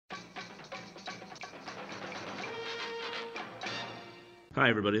Hi,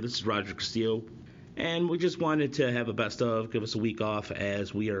 everybody. This is Roger Castillo, and we just wanted to have a best of, give us a week off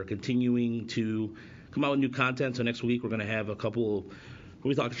as we are continuing to come out with new content. So next week we're going to have a couple.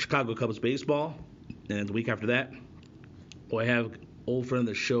 We talk Chicago Cubs baseball, and the week after that we'll have old friend of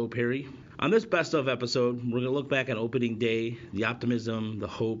the show Perry. On this best of episode, we're going to look back at opening day, the optimism, the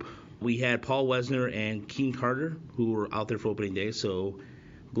hope. We had Paul Wezner and Kenon Carter who were out there for opening day, so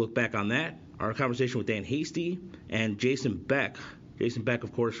look back on that. Our conversation with Dan Hasty and Jason Beck. Jason Beck,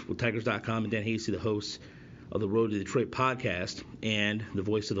 of course, with Tigers.com, and Dan Hasty, the host of the Road to Detroit podcast and the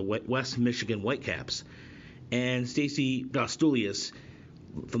voice of the West Michigan Whitecaps. And Stacy Go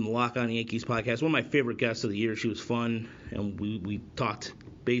from the Lock On Yankees podcast, one of my favorite guests of the year. She was fun, and we talked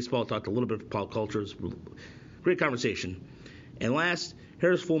baseball, talked a little bit of pop culture. It was a great conversation. And last,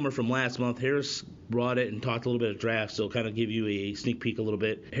 Harris Fulmer from last month. Harris brought it and talked a little bit of draft, so kind of give you a sneak peek a little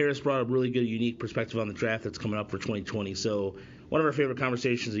bit. Harris brought a really good, unique perspective on the draft that's coming up for 2020. So one of our favorite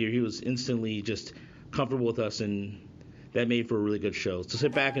conversations of the year. He was instantly just comfortable with us, and that made for a really good show. So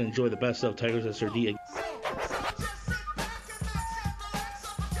sit back and enjoy the best of Tigers SRD.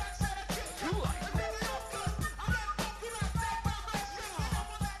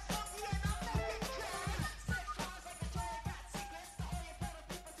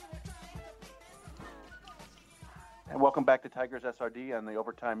 Welcome back to Tigers SRD on the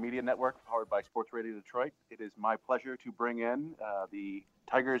Overtime Media Network, powered by Sports Radio Detroit. It is my pleasure to bring in the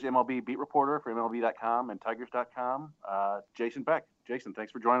Tigers MLB beat reporter for MLB.com and Tigers.com, Jason Beck. Jason,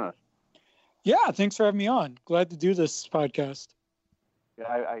 thanks for joining us. Yeah, thanks for having me on. Glad to do this podcast.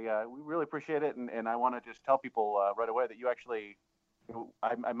 Yeah, we really appreciate it, and I want to just tell people right away that you actually,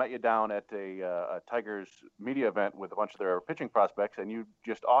 I met you down at a Tigers media event with a bunch of their pitching prospects, and you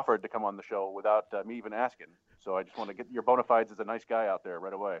just offered to come on the show without me even asking. So I just want to get your bona fides as a nice guy out there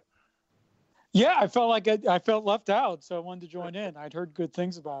right away. Yeah, I felt like I felt left out, so I wanted to join in. I'd heard good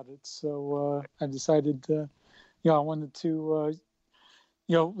things about it, so I decided, I wanted to,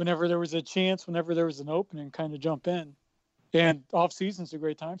 whenever there was a chance, whenever there was an opening, kind of jump in. And off season's a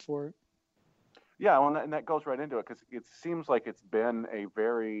great time for it. Yeah, well, and that goes right into it because it seems like it's been a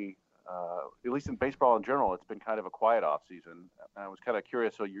very, at least in baseball in general, it's been kind of a quiet off season. And I was kind of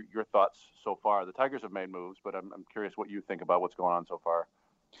curious, so your thoughts so far. The Tigers have made moves, but I'm curious what you think about what's going on so far.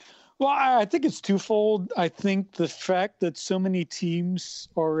 Well, I think it's twofold. I think the fact that so many teams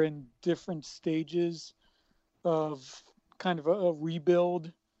are in different stages of kind of a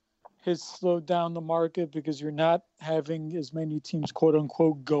rebuild has slowed down the market because you're not having as many teams, quote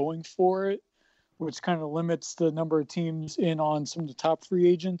unquote, going for it, which kind of limits the number of teams in on some of the top free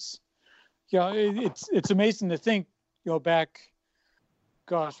agents. Yeah, it's amazing to think, back,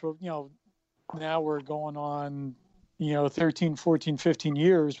 now we're going on, 13, 14, 15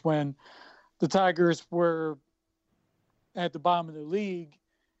 years when the Tigers were at the bottom of the league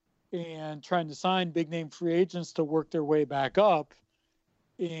and trying to sign big name free agents to work their way back up.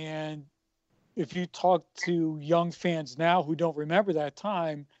 And if you talk to young fans now who don't remember that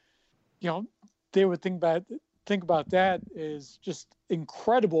time, they would think about that as just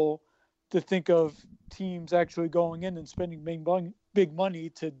incredible to think of teams actually going in and spending big money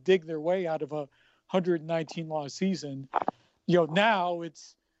to dig their way out of a 119 loss season. Now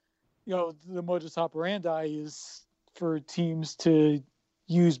it's, the modus operandi is for teams to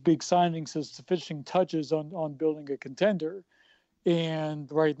use big signings as the finishing touches on building a contender. And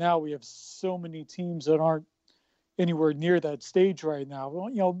right now we have so many teams that aren't anywhere near that stage right now.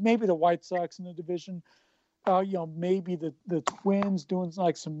 Well, maybe the White Sox in the division, maybe the Twins doing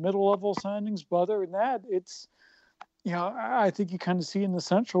like some middle level signings, but other than that, it's, I think you kind of see in the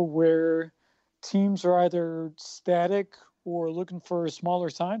Central where teams are either static or looking for smaller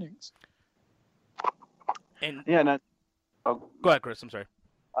signings. And yeah, go ahead, Chris. I'm sorry.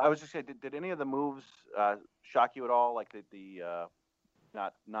 I was just saying, did any of the moves shock you at all? Like the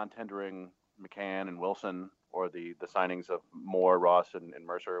not non-tendering McCann and Wilson, or the signings of Moore, Ross, and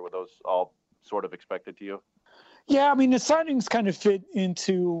Mercer? Were those all sort of expected to you? Yeah, I mean, the signings kind of fit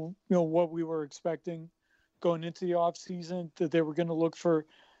into, what we were expecting going into the offseason, that they were going to look for,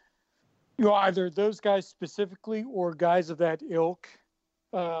 either those guys specifically or guys of that ilk,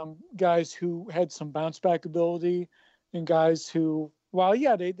 guys who had some bounce back ability, and guys who,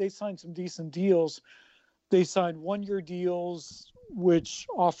 they signed some decent deals. They signed 1-year deals, which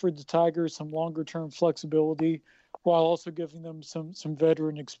offered the Tigers some longer-term flexibility while also giving them some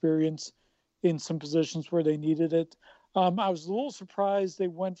veteran experience in some positions where they needed it. I was a little surprised they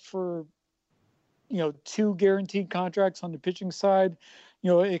went for, 2 guaranteed contracts on the pitching side.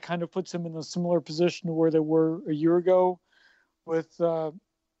 It kind of puts them in a similar position to where they were a year ago with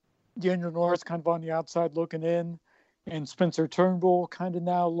Daniel Norris kind of on the outside looking in, and Spencer Turnbull kind of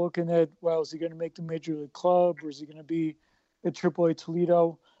now looking at, well, is he going to make the major league club or is he going to be at AAA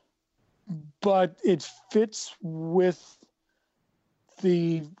Toledo? But it fits with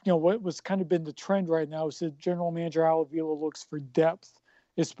what was kind of been the trend right now is that General Manager Al Avila looks for depth,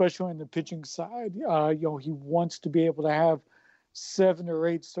 especially on the pitching side. He wants to be able to have 7 or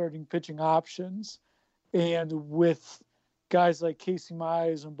 8 starting pitching options, and with guys like Casey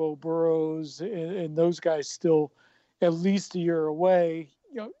Mize and Bo Burrows and those guys still at least a year away,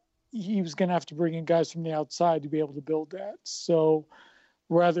 he was going to have to bring in guys from the outside to be able to build that. So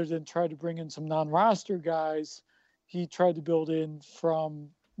rather than try to bring in some non-roster guys, he tried to build in from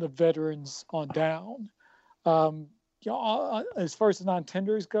the veterans on down. As far as the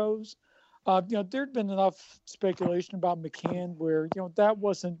non-tenders goes, there'd been enough speculation about McCann where, that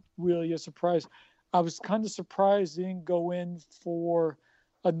wasn't really a surprise. I was kind of surprised they didn't go in for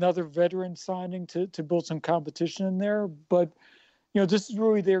another veteran signing to build some competition in there. But, this is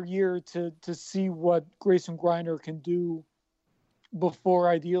really their year to see what Grayson Griner can do before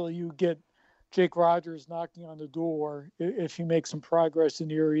ideally you get Jake Rogers knocking on the door if he makes some progress in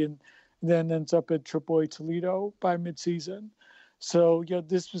the area and then ends up at AAA Toledo by midseason. So,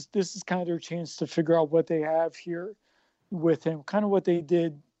 this is kind of their chance to figure out what they have here with him, kind of what they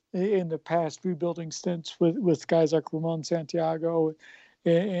did in the past rebuilding stints with guys like Ramon Santiago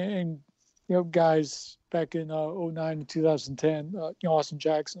and guys back in 2009 and 2010, Austin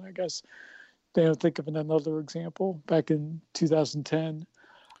Jackson, I guess. They don't think of another example back in 2010.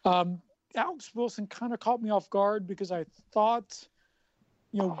 Alex Wilson kind of caught me off guard because I thought,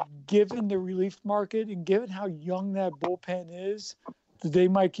 given the relief market and given how young that bullpen is, that they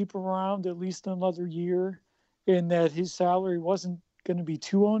might keep him around at least another year and that his salary wasn't going to be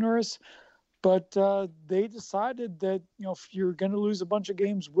too onerous. But they decided that, if you're going to lose a bunch of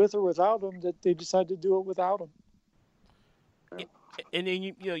games with or without him, that they decided to do it without him. And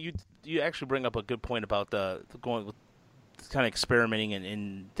then you actually bring up a good point about the going with kind of experimenting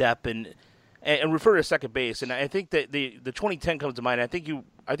in depth and refer to second base. And I think that the 2010 comes to mind. I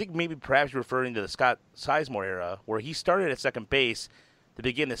think maybe perhaps you're referring to the Scott Sizemore era where he started at second base to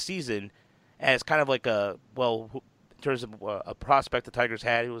begin the season as kind of like in terms of a prospect the Tigers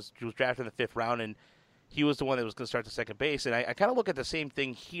had. He was drafted in the 5th round, and he was the one that was going to start the second base. And I kind of look at the same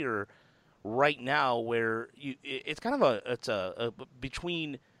thing here right now, where it's kind of a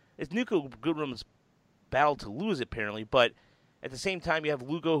between it's Nico Goodrum's battle to lose apparently, but at the same time you have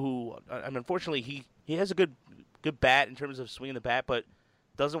Lugo, who unfortunately he has a good bat in terms of swinging the bat, but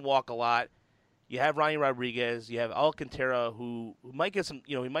doesn't walk a lot. You have Ronnie Rodriguez, you have Alcantara, who might get some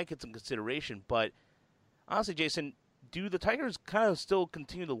consideration, but honestly, Jason, do the Tigers kind of still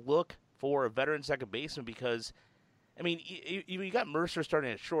continue to look for a veteran second baseman? Because, you got Mercer starting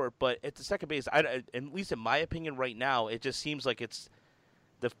at short, but at the second base, at least in my opinion right now, it just seems like it's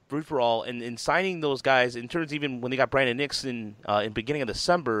the free-for-all. And in signing those guys, in terms even when they got Brandon Nixon in beginning of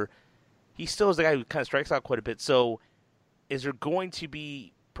December, he still is the guy who kind of strikes out quite a bit. So is there going to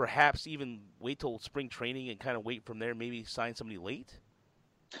be perhaps even wait till spring training and kind of wait from there, maybe sign somebody late?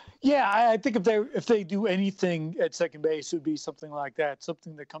 Yeah, I think if they do anything at second base, it would be something like that,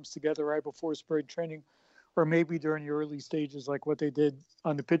 something that comes together right before spring training, or maybe during the early stages, like what they did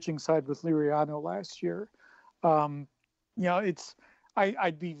on the pitching side with Liriano last year.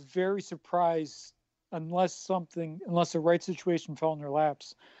 I'd be very surprised unless the right situation fell in their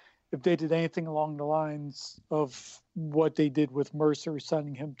laps, if they did anything along the lines of what they did with Mercer,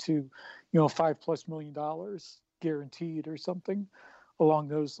 signing him to, $5+ million guaranteed or something along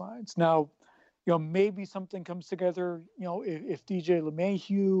those lines. Now, maybe something comes together, if DJ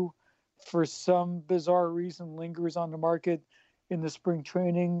LeMahieu, for some bizarre reason, lingers on the market in the spring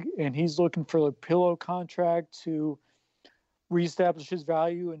training and he's looking for a pillow contract to reestablish his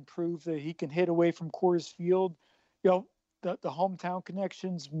value and prove that he can hit away from Coors Field, the hometown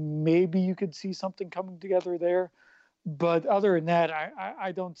connections, maybe you could see something coming together there. But other than that,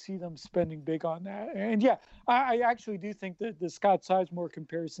 I don't see them spending big on that. And yeah, I actually do think that the Scott Sizemore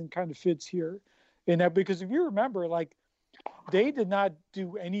comparison kind of fits here in that, because if you remember, they did not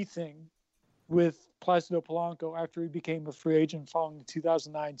do anything with Placido Polanco after he became a free agent following the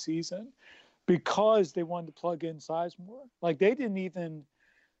 2009 season because they wanted to plug in Sizemore. They didn't even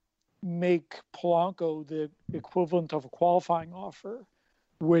make Polanco the equivalent of a qualifying offer,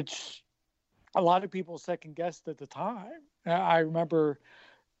 which a lot of people second guessed at the time. I remember,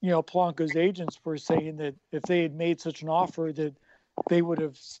 Polanco's agents were saying that if they had made such an offer that they would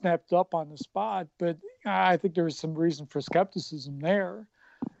have snapped up on the spot. But I think there was some reason for skepticism there.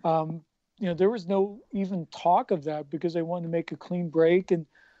 There was no even talk of that because they wanted to make a clean break. And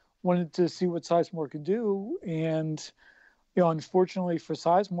wanted to see what Sizemore could do. And, unfortunately for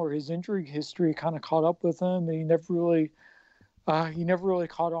Sizemore, his injury history kind of caught up with him, and he never really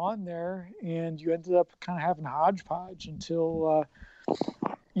caught on there. And you ended up kind of having hodgepodge until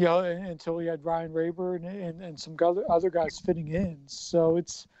he had Ryan Rayburn and some other guys fitting in. So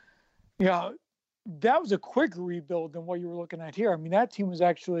it's, that was a quicker rebuild than what you were looking at here. I mean, that team was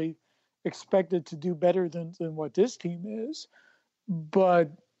actually expected to do better than what this team is.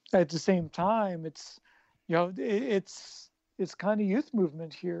 But at the same time, it's kind of youth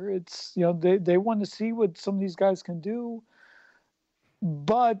movement here. It's, they want to see what some of these guys can do,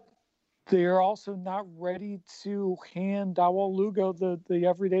 but they're also not ready to hand Dawal Lugo the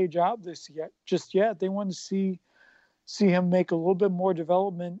everyday job just yet. They want to see him make a little bit more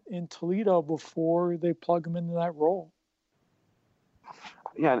development in Toledo before they plug him into that role.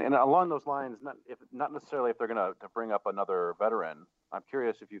 Yeah, and along those lines, not necessarily if they're going to bring up another veteran. I'm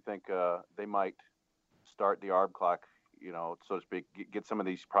curious if you think they might start the ARB clock, so to speak, get some of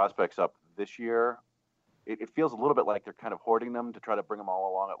these prospects up this year. It feels a little bit like they're kind of hoarding them to try to bring them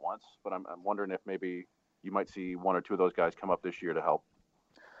all along at once. But I'm wondering if maybe you might see one or two of those guys come up this year to help.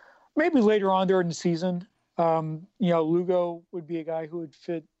 Maybe later on during the season. Lugo would be a guy who would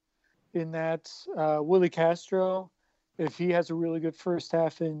fit in that. Willie Castro, if he has a really good first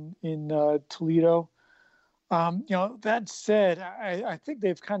half in Toledo. That said, I think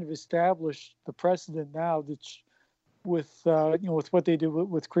they've kind of established the precedent now that with what they did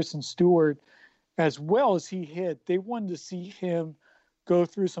with Kristen Stewart, as well as he hit, they wanted to see him go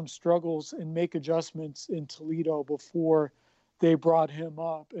through some struggles and make adjustments in Toledo before they brought him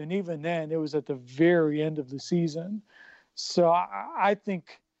up. And even then, it was at the very end of the season. So I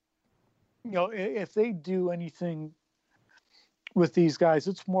think, if they do anything with these guys,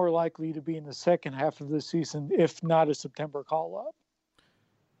 it's more likely to be in the second half of the season, if not a September call-up.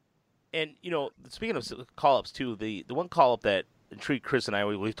 And, speaking of call-ups, too, the one call-up that intrigued Chris and I,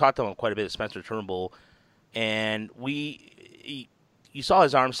 we've talked to him quite a bit, Spencer Turnbull, and you saw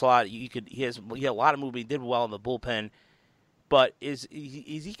his arm slot. He had a lot of movement. He did well in the bullpen. But is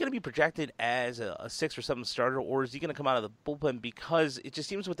he going to be projected as a 6th or 7th starter, or is he going to come out of the bullpen? Because it just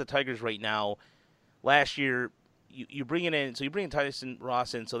seems with the Tigers right now, last year, you bring in Tyson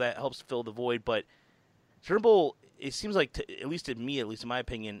Ross in, so that helps fill the void. But Turnbull, it seems like, at least in my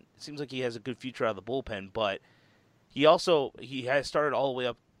opinion, it seems like he has a good future out of the bullpen. But he has started all the way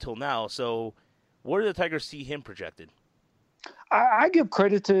up till now. So where do the Tigers see him projected? I give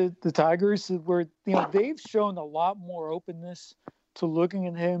credit to the Tigers where they've shown a lot more openness to looking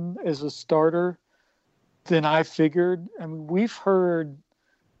at him as a starter than I figured. I mean, we've heard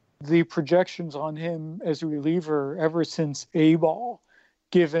the projections on him as a reliever ever since A-ball,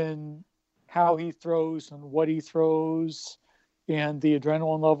 given how he throws and what he throws and the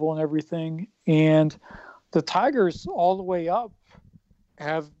adrenaline level and everything. And the Tigers all the way up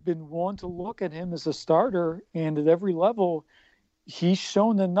have been willing to look at him as a starter, and at every level, he's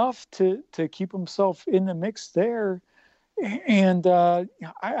shown enough to keep himself in the mix there. And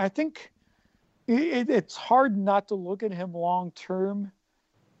I think it's hard not to look at him long-term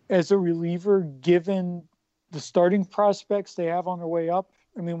as a reliever, given the starting prospects they have on their way up.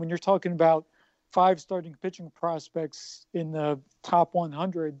 I mean, when you're talking about 5 starting pitching prospects in the top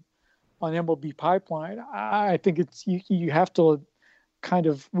 100 on MLB Pipeline, I think it's you have to kind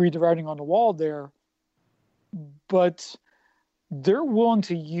of read the writing on the wall there. But they're willing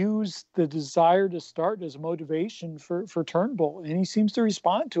to use the desire to start as motivation for Turnbull, and he seems to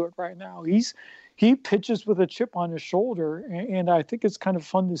respond to it right now. He pitches with a chip on his shoulder, and I think it's kind of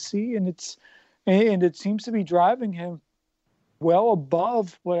fun to see, and it seems to be driving him well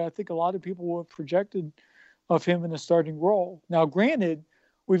above what I think a lot of people would have projected of him in a starting role. Now, granted,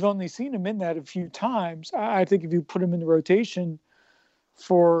 we've only seen him in that a few times. I think if you put him in the rotation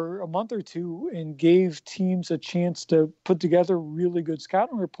for a month or two and gave teams a chance to put together really good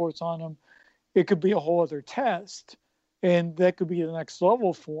scouting reports on him, it could be a whole other test. And that could be the next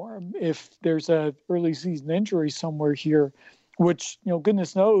level for him if there's a early season injury somewhere here, which,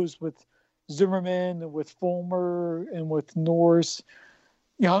 goodness knows with Zimmerman and with Fulmer and with Norris,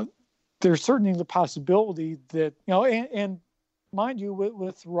 there's certainly the possibility that, and mind you,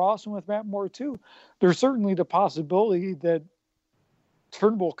 with Ross and with Matt Moore too, there's certainly the possibility that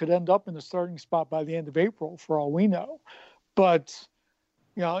Turnbull could end up in the starting spot by the end of April, for all we know. But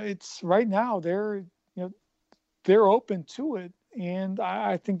it's right now they're open to it, and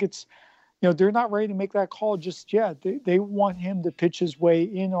I think it's they're not ready to make that call just yet. They want him to pitch his way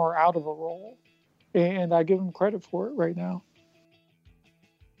in or out of a role, and I give him credit for it right now.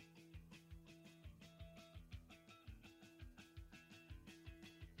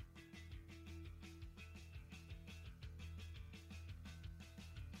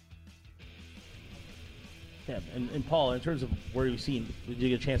 Yeah, and Paul, in terms of where you've seen, did you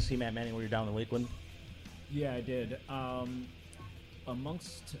get a chance to see Matt Manning when you're down in Lakeland? Yeah, I did.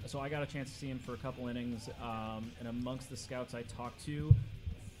 So I got a chance to see him for a couple innings, and amongst the scouts I talked to,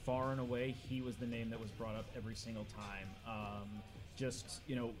 far and away, he was the name that was brought up every single time. Just,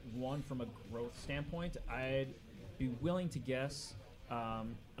 one, from a growth standpoint, I'd be willing to guess. I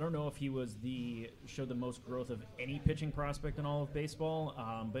don't know if he showed the most growth of any pitching prospect in all of baseball,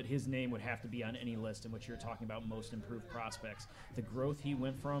 but his name would have to be on any list in which you're talking about most improved prospects. The growth he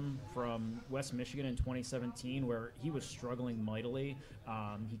went from West Michigan in 2017, where he was struggling mightily.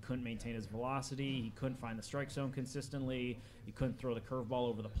 He couldn't maintain his velocity. He couldn't find the strike zone consistently. He couldn't throw the curveball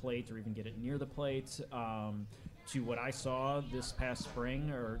over the plate or even get it near the plate. To what I saw this past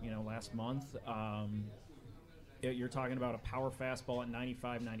spring or last month. You're talking about a power fastball at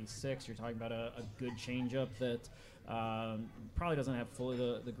 95, 96. You're talking about a good changeup that probably doesn't have fully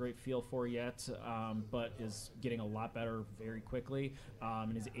the great feel for yet, but is getting a lot better very quickly,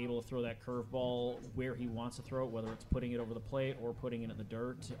 and is able to throw that curveball where he wants to throw it, whether it's putting it over the plate or putting it in the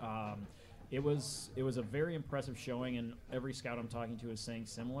dirt. It was a very impressive showing, and every scout I'm talking to is saying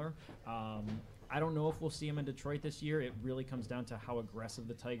similar. I don't know if we'll see him in Detroit this year. It really comes down to how aggressive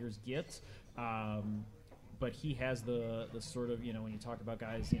the Tigers get. But he has the sort of, when you talk about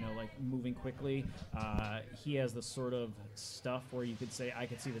guys, like moving quickly, he has the sort of stuff where you could say, I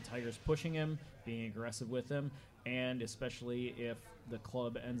could see the Tigers pushing him, being aggressive with him, and especially if the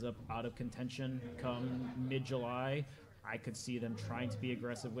club ends up out of contention come mid-July, I could see them trying to be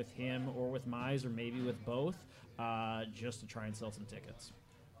aggressive with him or with Mize or maybe with both, just to try and sell some tickets.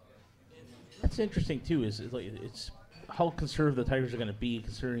 That's interesting, too, is it's how conservative the Tigers are going to be,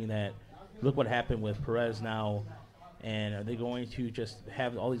 considering that look what happened with Perez now, and are they going to just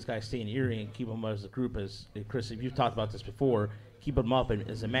have all these guys stay in Erie and keep them as a group? As Chris, if you've talked about this before, keep them up, and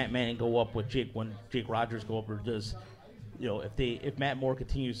does Matt Manning go up with Jake when Jake Rogers go up, or does if Matt Moore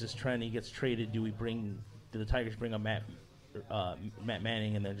continues this trend, he gets traded? Do the Tigers bring up Matt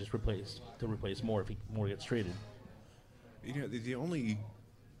Manning and then just replace Moore if Moore gets traded? The only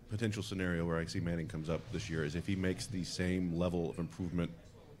potential scenario where I see Manning comes up this year is if he makes the same level of improvement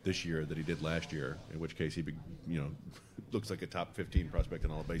this year that he did last year, in which case he looks like a top 15 prospect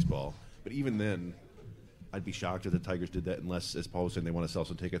in all of baseball. But even then, I'd be shocked if the Tigers did that unless, as Paul was saying, they want to sell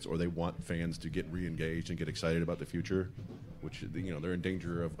some tickets or they want fans to get re-engaged and get excited about the future, which they're in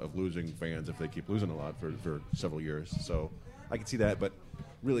danger of losing fans if they keep losing a lot for several years. So I can see that, but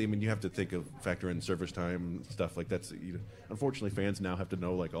really, you have to factor in service time stuff like that. Unfortunately, fans now have to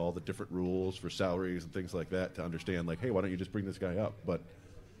know like all the different rules for salaries and things like that to understand like, hey, why don't you just bring this guy up? But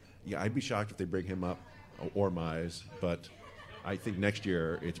yeah, I'd be shocked if they bring him up or Mize, but I think next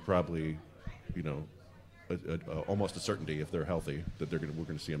year it's probably, almost a certainty if they're healthy that we're going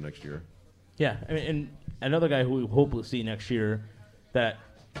to see him next year. Yeah, and another guy who we hope we'll see next year that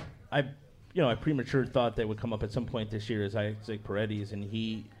I premature thought that would come up at some point this year is Isaac Paredes,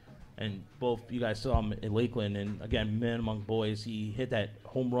 and both you guys saw him in Lakeland, and again, men among boys, he hit that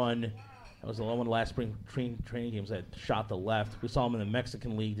home run. That was one of the last spring training games that shot the left. We saw him in the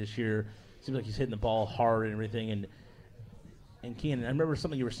Mexican League this year. Seems like he's hitting the ball hard and everything. And Kenon, I remember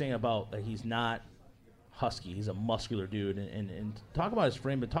something you were saying about that he's not husky. He's a muscular dude. And talk about his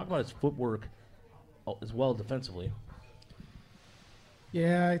frame, but talk about his footwork as well defensively.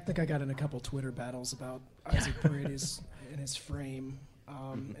 Yeah, I think I got in a couple Twitter battles about Isaac Paredes and his frame.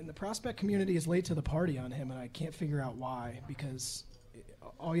 And the prospect community is late to the party on him, and I can't figure out why, because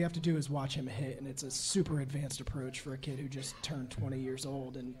all you have to do is watch him hit, and it's a super advanced approach for a kid who just turned 20 years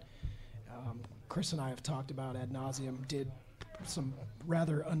old. And Chris and I have talked about ad nauseum, did some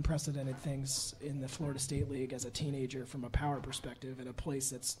rather unprecedented things in the Florida State League as a teenager from a power perspective in a place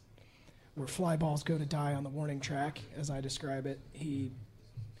that's where fly balls go to die on the warning track, as I describe it. He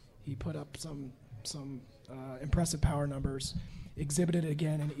put up some impressive power numbers, exhibited it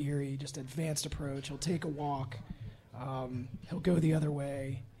again in Erie, just advanced approach. He'll take a walk. He'll go the other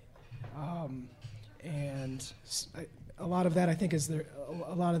way, and a lot of that, I think, is there.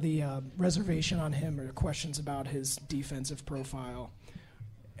 A lot of the reservation on him are questions about his defensive profile.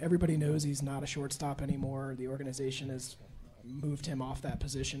 Everybody knows he's not a shortstop anymore. The organization has moved him off that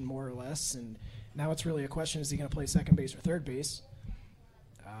position more or less, and now it's really a question: is he going to play second base or third base?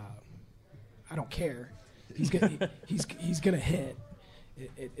 I don't care. He's going to hit.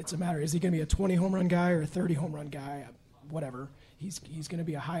 It's a matter, is he going to be a 20 home run guy or a 30 home run guy? Whatever. He's going to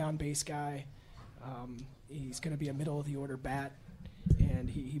be a high on base guy. He's going to be a middle of the order bat, and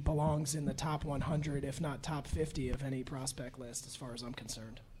he belongs in the top 100, if not top 50 of any prospect list as far as I'm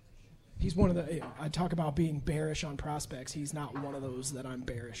concerned. He's one of the, I talk about being bearish on prospects. He's not one of those that I'm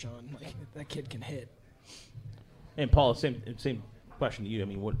bearish on. Like, that kid can hit. And Paul, same question to you. I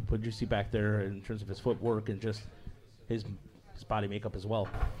mean, what did you see back there in terms of his footwork and just his body makeup as well?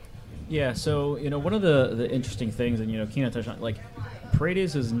 Yeah, so, one of the interesting things, and, Kenon touched on, like,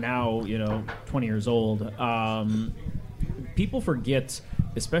 Paredes is now, 20 years old. People forget,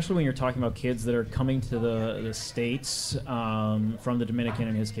 especially when you're talking about kids that are coming to the States from the Dominican,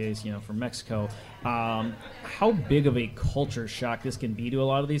 in his case, from Mexico, how big of a culture shock this can be to a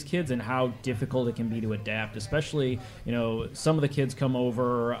lot of these kids and how difficult it can be to adapt, especially, some of the kids come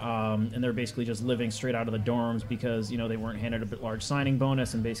over and they're basically just living straight out of the dorms because, they weren't handed a bit large signing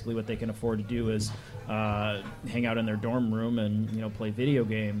bonus, and basically what they can afford to do is hang out in their dorm room and, play video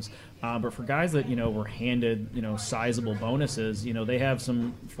games. But for guys that, were handed, sizable bonuses, they have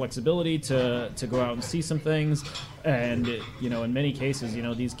some flexibility to go out and see some things. And, in many cases,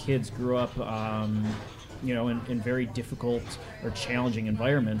 these kids grew up, in very difficult or challenging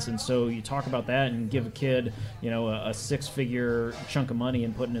environments. And so you talk about that and give a kid, a six-figure chunk of money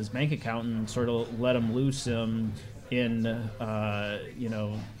and put in his bank account and sort of let him loose in,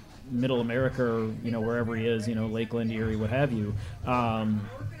 middle America or, wherever he is, Lakeland, Erie, what have you.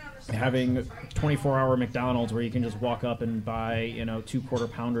 Having 24-hour McDonald's where you can just walk up and buy, 2 quarter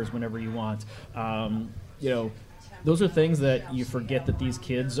pounders whenever you want. Those are things that you forget that these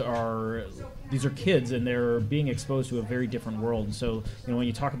are kids and they're being exposed to a very different world. And so, when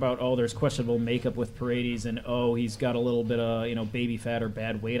you talk about, there's questionable makeup with Paredes and, he's got a little bit of, baby fat or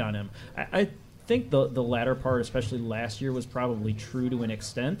bad weight on him. I think the latter part, especially last year, was probably true to an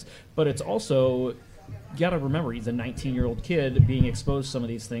extent, but it's also, you got to remember, he's a 19-year-old kid being exposed to some of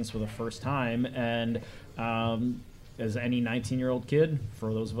these things for the first time. And as any 19-year-old kid,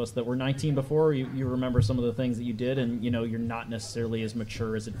 for those of us that were 19 before, you remember some of the things that you did, and, you're not necessarily as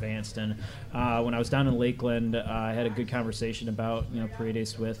mature, as advanced. And when I was down in Lakeland, I had a good conversation about,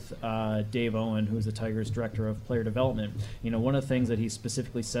 Paredes with Dave Owen, who's the Tigers' director of player development. One of the things that he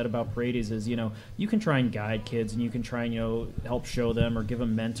specifically said about Paredes is, you can try and guide kids and you can try and, help show them or give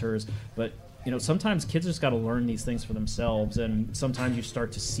them mentors, but sometimes kids just got to learn these things for themselves, and sometimes you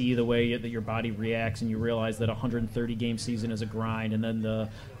start to see the way that your body reacts, and you realize that a 130-game season is a grind, and then the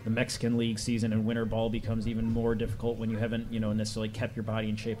Mexican League season and winter ball becomes even more difficult when you haven't, necessarily kept your body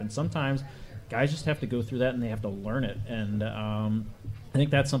in shape. And sometimes guys just have to go through that, and they have to learn it. And I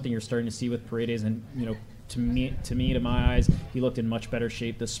think that's something you're starting to see with Paredes, and, to my eyes, he looked in much better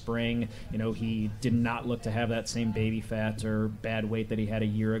shape this spring. He did not look to have that same baby fat or bad weight that he had a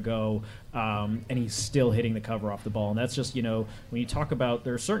year ago. And he's still hitting the cover off the ball. And that's just, when you talk about,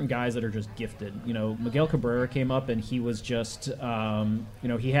 there are certain guys that are just gifted. Miguel Cabrera came up and he was just,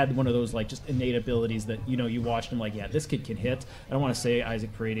 he had one of those, like, just innate abilities that, you watched him like, yeah, this kid can hit. I don't want to say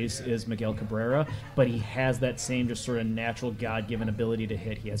Isaac Paredes is Miguel Cabrera, but he has that same just sort of natural God-given ability to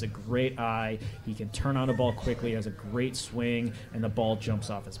hit. He has a great eye. He can turn on a ball quickly, has a great swing, and the ball jumps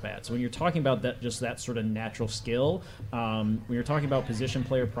off his bat. So when you're talking about that sort of natural skill, when you're talking about position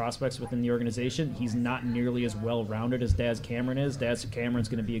player prospects within the organization, he's not nearly as well-rounded as Daz Cameron is. Daz Cameron's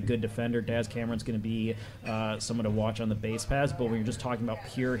going to be a good defender. Daz Cameron's going to be someone to watch on the base paths. But when you're just talking about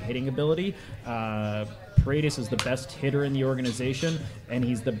pure hitting ability, Paredes is the best hitter in the organization, and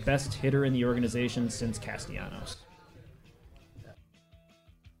he's the best hitter in the organization since Castellanos.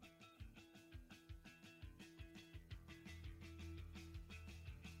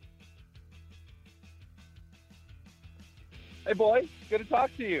 Hey, boy, good to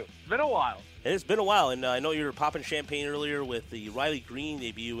talk to you. It's been a while. It's been a while, and I know you were popping champagne earlier with the Riley Green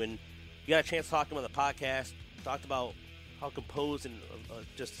debut, and you got a chance to talk to him on the podcast, talked about how composed and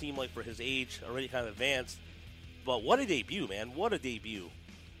just seemed like for his age, already kind of advanced. But what a debut, man. What a debut.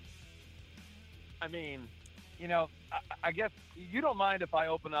 I mean, I guess you don't mind if I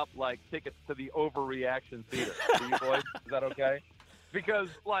open up, like, tickets to the Overreaction Theater. Do you, boys? Is that okay? Because,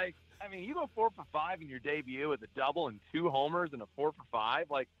 like, you go 4 for 5 in your debut with a double and 2 homers and a 4 for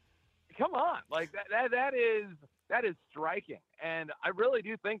 5. Like, come on. Like, that is striking. And I really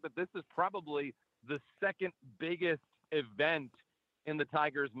do think that this is probably the second biggest event in the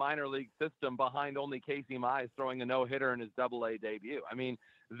Tigers minor league system behind only Casey Mize throwing a no-hitter in his Double-A debut.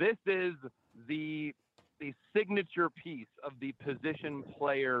 This is the signature piece of the position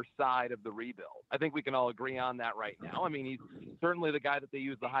player side of the rebuild. I think we can all agree on that right now. He's certainly the guy that they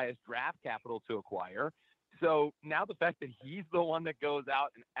use the highest draft capital to acquire. So now the fact that he's the one that goes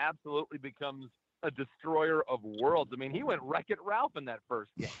out and absolutely becomes a destroyer of worlds. He went Wreck-It Ralph in that first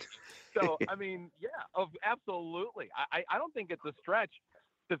game. So, absolutely. I don't think it's a stretch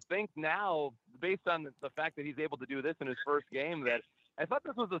to think now, based on the fact that he's able to do this in his first game, that I thought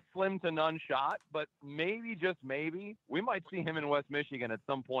this was a slim to none shot, but maybe, just maybe, we might see him in West Michigan at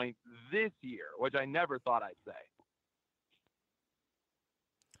some point this year, which I never thought I'd say.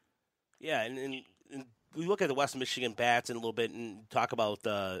 Yeah, and we look at the West Michigan bats in a little bit and talk about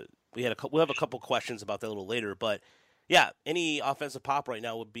we'll have a couple questions about that a little later. But yeah, any offensive pop right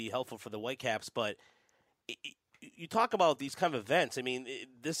now would be helpful for the Whitecaps. But you talk about these kind of events. I mean,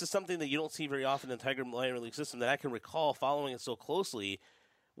 this is something that you don't see very often in the Tiger minor league system that I can recall following it so closely,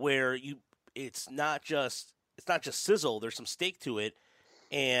 where it's not just sizzle. There's some stake to it,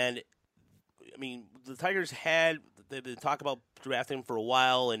 and I mean the Tigers they've been talking about drafting him for a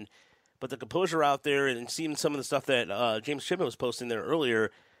while, but the composure out there and seeing some of the stuff that James Shipman was posting there earlier,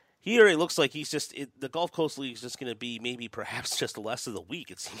 he already looks like the Gulf Coast League is just going to be maybe perhaps just the less of the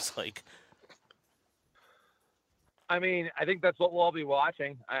week. It seems like. I mean, I think that's what we'll all be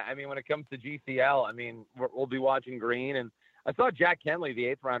watching. I mean, when it comes to GCL, I mean, we'll be watching Green. And I saw Jack Kenley, the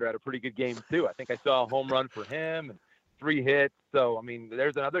 8th rounder, had a pretty good game, too. I think I saw a home run for him and 3 hits. So, I mean,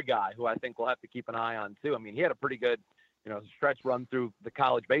 there's another guy who I think we'll have to keep an eye on, too. I mean, he had a pretty good, stretch run through the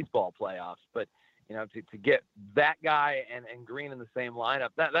college baseball playoffs. But, to get that guy and Green in the same lineup,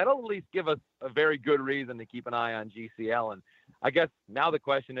 that'll at least give us a very good reason to keep an eye on GCL. And I guess now the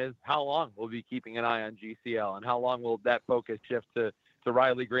question is, how long will we be keeping an eye on GCL, and how long will that focus shift to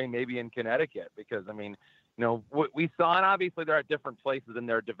Riley Green, maybe in Connecticut? Because, I mean, what we saw, and obviously they're at different places in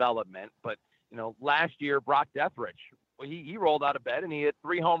their development, but, last year, Brock Deatherage, he rolled out of bed and he hit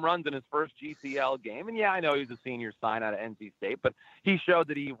 3 home runs in his first GCL game. And yeah, I know he's a senior sign out of NC State, but he showed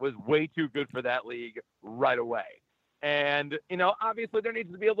that he was way too good for that league right away. And, obviously there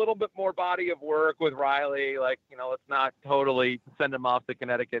needs to be a little bit more body of work with Riley. Like, let's not totally send him off to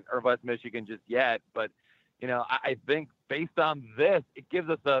Connecticut or West Michigan just yet. But, I think based on this, it gives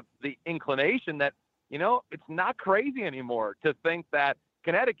us the inclination that, it's not crazy anymore to think that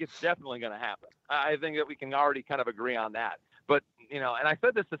Connecticut's definitely going to happen. I think that we can already kind of agree on that. But, and I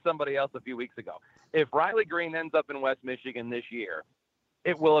said this to somebody else a few weeks ago, if Riley Green ends up in West Michigan this year,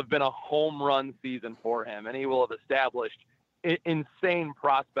 it will have been a home run season for him, and he will have established insane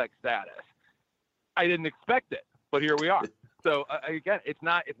prospect status. I didn't expect it, but here we are. So again, it's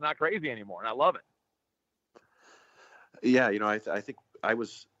not crazy anymore, and I love it. Yeah, I think I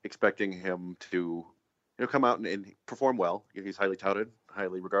was expecting him to come out and perform well. He's highly touted,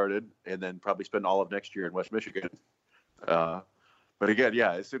 highly regarded, and then probably spend all of next year in West Michigan. But again,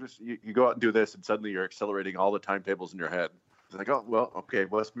 yeah, as soon as you go out and do this, and suddenly you're accelerating all the timetables in your head. It's like, oh, well, okay,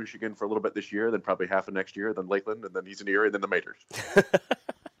 West Michigan for a little bit this year, then probably half of next year, then Lakeland, and then he's in the year, and then the majors.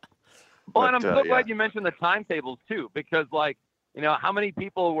 Well, and I'm so glad you mentioned the timetables, too, because, how many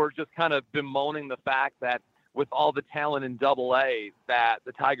people were just kind of bemoaning the fact that with all the talent in Double-A that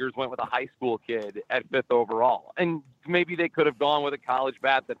the Tigers went with a high school kid at 5th overall. And maybe they could have gone with a college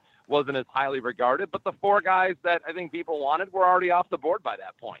bat that wasn't as highly regarded, but the 4 guys that I think people wanted were already off the board by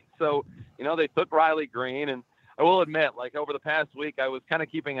that point. So, they took Riley Green, and I will admit, over the past week, I was kind of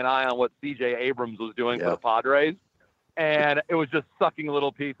keeping an eye on what C.J. Abrams was doing for the Padres, and it was just sucking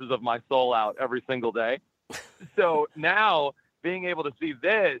little pieces of my soul out every single day. So now being able to see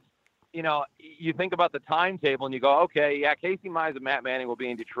this, you think about the timetable and you go, okay, yeah, Casey Mize and Matt Manning will be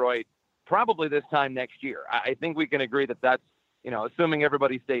in Detroit probably this time next year. I think we can agree that that's, assuming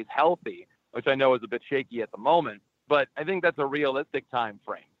everybody stays healthy, which I know is a bit shaky at the moment, but I think that's a realistic time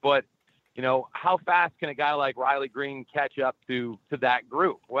frame. But, how fast can a guy like Riley Green catch up to that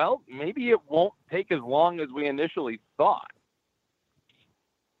group? Well, maybe it won't take as long as we initially thought.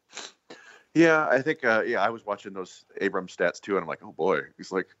 Yeah, I think, I was watching those Abrams stats too, and I'm like, oh boy,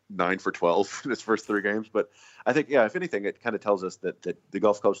 he's like 9 for 12 in his first 3 games. But I think, if anything, it kind of tells us that the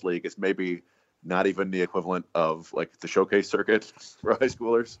Gulf Coast League is maybe not even the equivalent of like the showcase circuit for high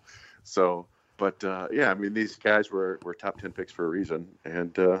schoolers. So, but I mean, these guys were top 10 picks for a reason.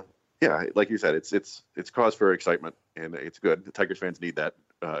 And like you said, it's cause for excitement, and it's good. The Tigers fans need that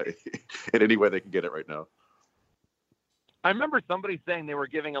in any way they can get it right now. I remember somebody saying they were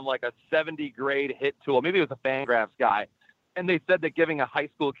giving him like a 70 grade hit tool. Maybe it was a Fangraphs guy. And they said that giving a high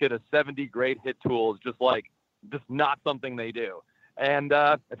school kid a 70 grade hit tool is just not something they do. And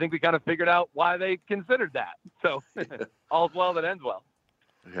I think we kind of figured out why they considered that. So all's well that ends well.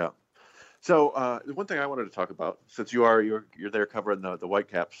 Yeah. So the one thing I wanted to talk about, since you're there covering the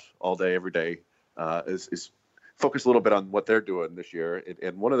Whitecaps all day, every day, is focus a little bit on what they're doing this year.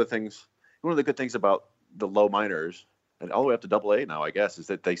 And one of the good things about the low minors, and all the way up to Double-A now, I guess, is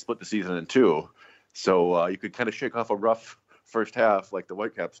that they split the season in 2. So you could kind of shake off a rough first half like the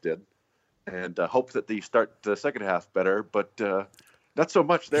Whitecaps did, and hope that they start the second half better, but not so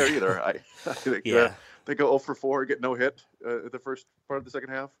much there either. I think they go 0 for 4, get no hit the first part of the second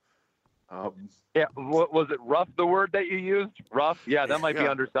half. Was it rough, the word that you used? Rough? Yeah, that might be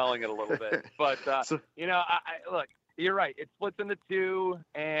underselling it a little bit. But, I look, you're right. It splits into 2,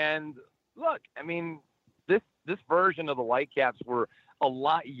 and look, I mean, this version of the Whitecaps were a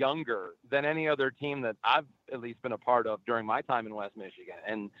lot younger than any other team that I've at least been a part of during my time in West Michigan.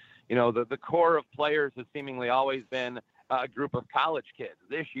 And, the core of players has seemingly always been a group of college kids.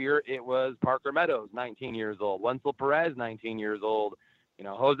 This year it was Parker Meadows, 19 years old, Wenzel Perez, 19 years old,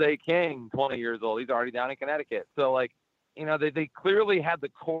 Jose King, 20 years old. He's already down in Connecticut. So, they clearly had the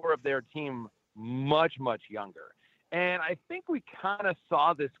core of their team much, much younger. And I think we kind of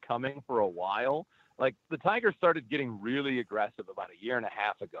saw this coming for a while. Like, the Tigers started getting really aggressive about a year and a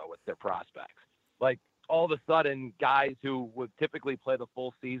half ago with their prospects. Like, all of a sudden, guys who would typically play the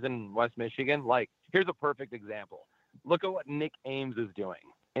full season in West Michigan, here's a perfect example. Look at what Nick Ames is doing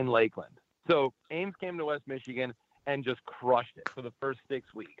in Lakeland. So Ames came to West Michigan and just crushed it for the first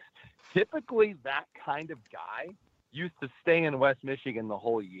 6 weeks. Typically, that kind of guy used to stay in West Michigan the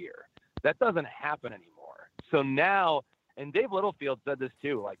whole year. That doesn't happen anymore. So now, and Dave Littlefield said this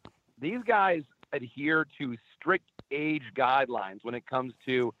too, these guys adhere to strict age guidelines when it comes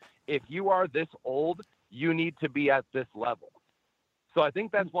to, if you are this old, you need to be at this level. So I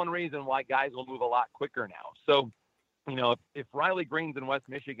think that's one reason why guys will move a lot quicker now. So, if Riley Green's in West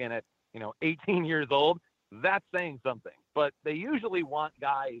Michigan at, 18 years old, that's saying something. But they usually want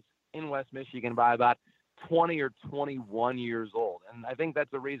guys in West Michigan by about 20 or 21 years old. And I think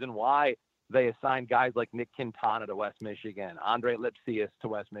that's the reason why they assigned guys like Nick Quintana to West Michigan, Andre Lipsius to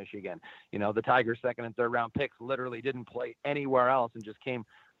West Michigan. The Tigers' second and third round picks literally didn't play anywhere else and just came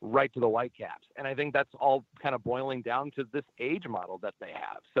right to the Whitecaps. And I think that's all kind of boiling down to this age model that they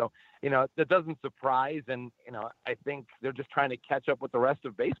have. So, that doesn't surprise. And, I think they're just trying to catch up with the rest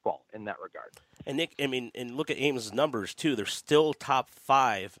of baseball in that regard. And Nick, and look at Ames' numbers too. They're still top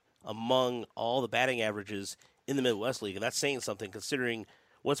 5 among all the batting averages in the Midwest League. And that's saying something considering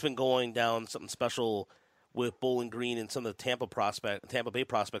what's been going down, something special with Bowling Green and some of the Tampa Bay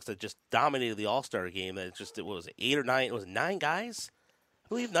prospects that just dominated the All-Star game. That it was 8 or 9, it was 9 guys? I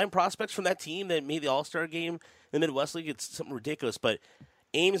believe 9 prospects from that team that made the All-Star game in the Midwest League. It's something ridiculous, but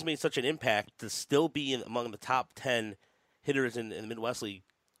Ames made such an impact to still be among the top 10 hitters in the Midwest League.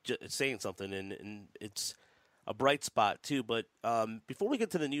 It's saying something, and it's a bright spot too. But before we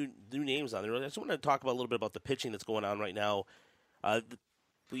get to the new names on there, I just want to talk about a little bit about the pitching that's going on right now.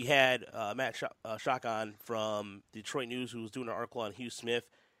 We had Matt Schock on from Detroit News, who was doing an article on Hugh Smith.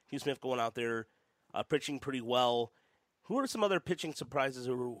 Hugh Smith going out there pitching pretty well. Who are some other pitching surprises,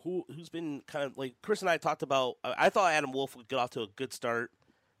 or who's been kind of like Chris and I talked about? I thought Adam Wolf would get off to a good start.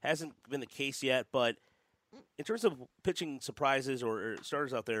 Hasn't been the case yet, but in terms of pitching surprises or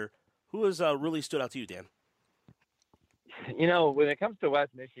starters out there, who has really stood out to you, Dan? When it comes to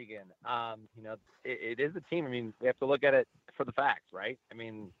West Michigan, it is a team. I mean, we have to look at it for the facts, right? I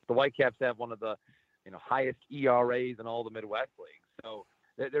mean, the Whitecaps have one of the, highest ERAs in all the Midwest leagues. So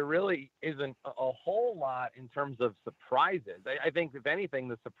there really isn't a whole lot in terms of surprises. I think, if anything,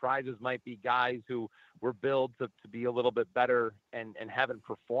 the surprises might be guys who were billed to be a little bit better and haven't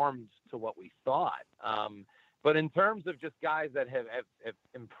performed to what we thought. But in terms of just guys that have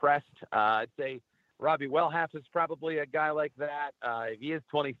impressed, I'd say Robbie Wellhaf is probably a guy like that. He is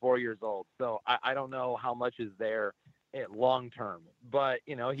 24 years old, so I don't know how much is there long term. But,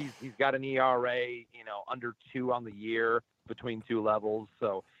 he's got an ERA, under 2 on the year between 2 levels.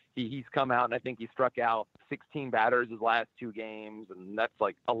 So he's come out, and I think he struck out 16 batters his last 2 games, and that's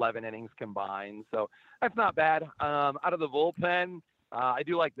like 11 innings combined. So that's not bad. Out of the bullpen, I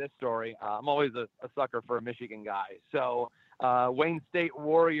do like this story. I'm always a sucker for a Michigan guy. So Wayne State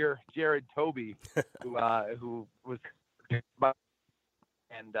Warrior Jared Toby, who was,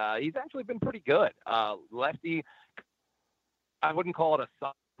 and he's actually been pretty good. Lefty, I wouldn't call it a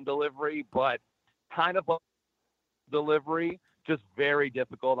sun delivery, but kind of a delivery, just very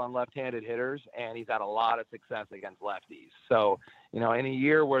difficult on left-handed hitters, and he's had a lot of success against lefties. So, in a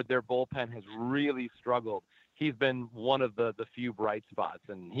year where their bullpen has really struggled, he's been one of the few bright spots,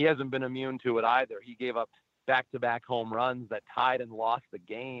 and he hasn't been immune to it either. He gave up back-to-back home runs that tied and lost the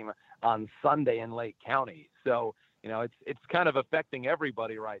game on Sunday in Lake County. So, it's kind of affecting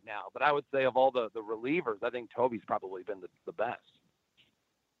everybody right now. But I would say of all the relievers, I think Toby's probably been the best.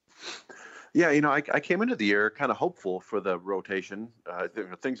 Yeah, I came into the year kind of hopeful for the rotation.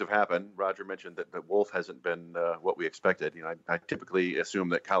 Things have happened. Roger mentioned that Wolf hasn't been what we expected. I typically assume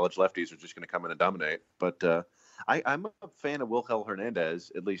that college lefties are just going to come in and dominate. But I'm a fan of Wilhelm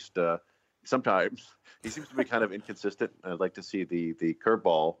Hernandez, at least sometimes. He seems to be kind of inconsistent. I'd like to see the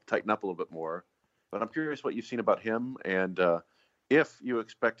curveball tighten up a little bit more. But I'm curious what you've seen about him, and if you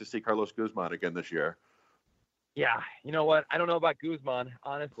expect to see Carlos Guzman again this year. Yeah, you know what? I don't know about Guzman,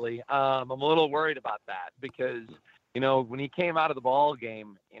 honestly. I'm a little worried about that because, when he came out of the ball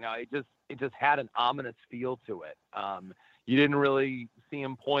game, it just had an ominous feel to it. You didn't really see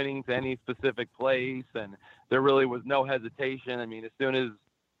him pointing to any specific place, and there really was no hesitation. I mean, as soon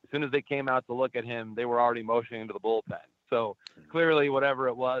as they came out to look at him, they were already motioning to the bullpen. So clearly, whatever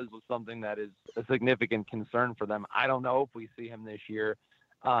it was something that is a significant concern for them. I don't know if we see him this year.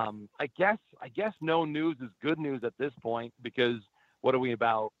 I guess no news is good news at this point, because what are we,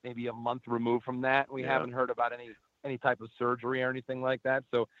 about maybe a month removed from that? We haven't heard about any type of surgery or anything like that.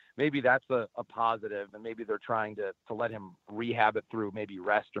 So maybe that's a positive, and maybe they're trying to let him rehab it through maybe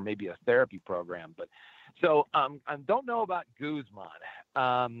rest or maybe a therapy program. But so I don't know about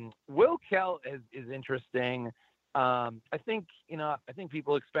Guzman. Will Kell is interesting. I think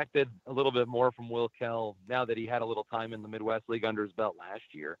people expected a little bit more from Will Kell now that he had a little time in the Midwest League under his belt last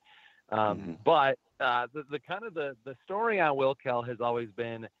year. But the story on Will Kell has always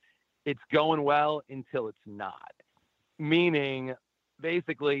been, it's going well until it's not. Meaning,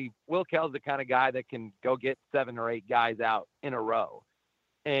 basically, Will Kell's the kind of guy that can go get 7 or 8 guys out in a row.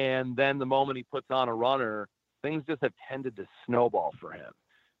 And then the moment he puts on a runner, things just have tended to snowball for him.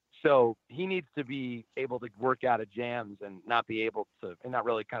 So he needs to be able to work out of jams and not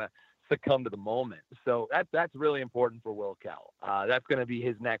really kind of succumb to the moment. So that's really important for Will Kell. That's going to be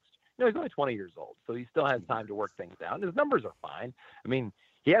his next. He's only 20 years old, so he still has time to work things out. And his numbers are fine. I mean,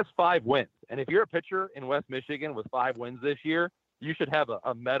 he has 5 wins. And if you're a pitcher in West Michigan with 5 wins this year, you should have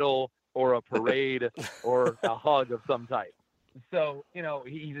a medal or a parade or a hug of some type. So,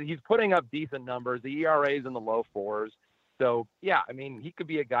 he's putting up decent numbers. The ERA is in the low 4s. So, yeah, I mean, he could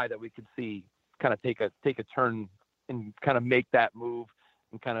be a guy that we could see kind of take a turn and kind of make that move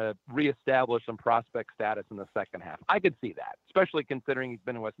and kind of reestablish some prospect status in the second half. I could see that, especially considering he's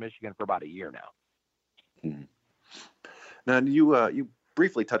been in West Michigan for about a year now. Now, you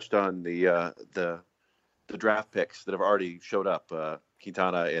briefly touched on the draft picks that have already showed up,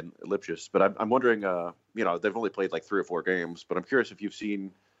 Quintana and Lipschitz, but I'm wondering, they've only played like 3 or 4 games, but I'm curious if you've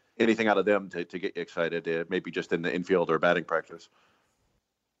seen anything out of them to get you excited, maybe just in the infield or batting practice.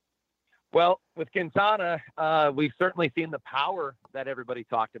 Well, with Quintana, we've certainly seen the power that everybody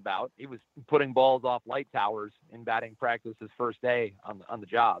talked about. He was putting balls off light towers in batting practice his first day on the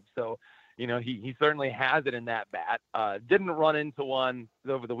job. So, he certainly has it in that bat. Didn't run into one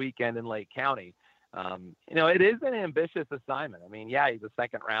over the weekend in Lake County. It is an ambitious assignment. I mean, yeah, he's a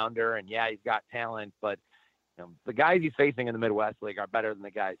second rounder, and yeah, he's got talent, but the guys he's facing in the Midwest League are better than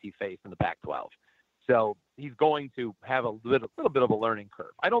the guys he faced in the Pac-12. So he's going to have a little bit of a learning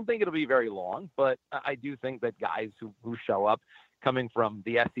curve. I don't think it'll be very long, but I do think that guys who show up coming from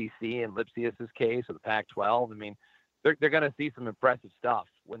the SEC in Lipschitz' case or the Pac-12, I mean, they're going to see some impressive stuff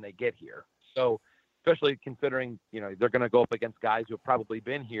when they get here. So especially considering, they're going to go up against guys who have probably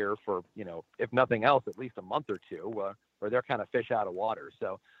been here for, if nothing else, at least a month or two, where they're kind of fish out of water.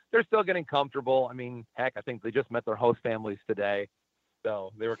 So they're still getting comfortable. I mean, heck, I think they just met their host families today.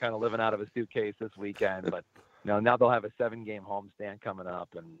 So they were kind of living out of a suitcase this weekend, but now they'll have a 7-game homestand coming up.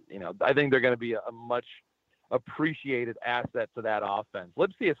 And, I think they're going to be a much appreciated asset to that offense.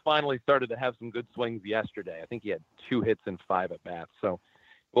 Lipsy has finally started to have some good swings yesterday. I think he had 2 hits and 5 at bats. So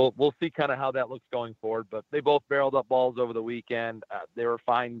we'll see kind of how that looks going forward, but they both barreled up balls over the weekend. They were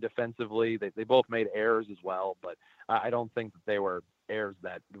fine defensively. They both made errors as well, but I don't think that they were errors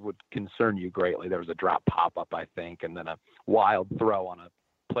that would concern you greatly. There was a drop pop-up, I think, and then a wild throw on a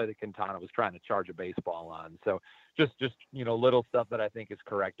play that Quintana was trying to charge a baseball on. So just little stuff that I think is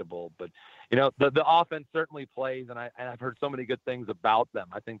correctable. But, the offense certainly plays, and I've heard so many good things about them.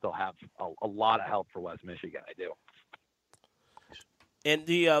 I think they'll have a lot of help for West Michigan. I do. And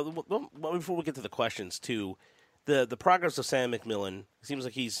before we get to the questions too, the progress of Sam McMillan, seems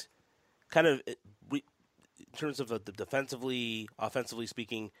like he's kind of, in terms of the defensively, offensively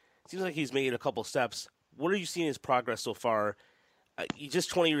speaking, seems like he's made a couple steps. What are you seeing his progress so far? He's just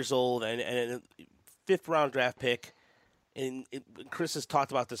 20 years old and a 5th round draft pick. And Chris has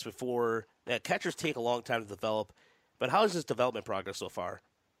talked about this before, that catchers take a long time to develop. But how is his development progress so far?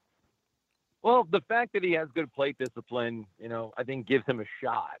 Well, the fact that he has good plate discipline, I think gives him a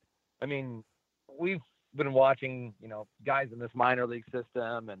shot. I mean, we've been watching, guys in this minor league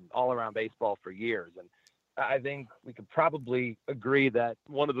system and all around baseball for years. And I think we could probably agree that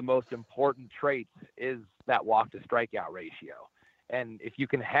one of the most important traits is that walk to strikeout ratio. And if you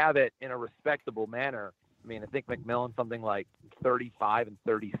can have it in a respectable manner, I mean, I think McMillan something like 35 and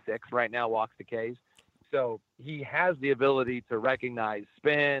 36 right now walks to Ks. So he has the ability to recognize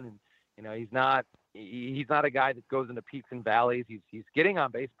spin, and he's not he's not a guy that goes into peaks and valleys. He's getting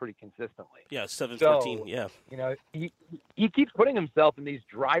on base pretty consistently. Yeah, 7-14. So, yeah. He keeps putting himself in these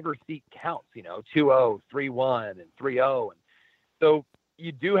driver's seat counts. 2-0, 3-1, and 3-0, and so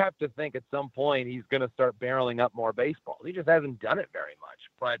you do have to think at some point he's going to start barreling up more baseballs. He just hasn't done it very much.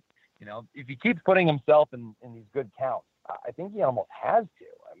 But if he keeps putting himself in these good counts, I think he almost has to.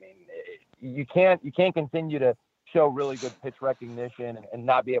 I mean, you can't continue to show really good pitch recognition and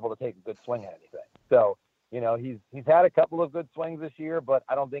not be able to take a good swing at anything. So, he's had a couple of good swings this year, but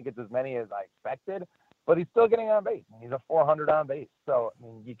I don't think it's as many as I expected. But he's still getting on base. He's a 400 on base. So,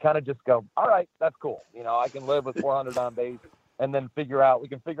 you kind of just go, all right, that's cool. I can live with 400 on base, and then we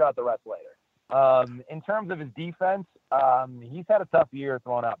can figure out the rest later. In terms of his defense, he's had a tough year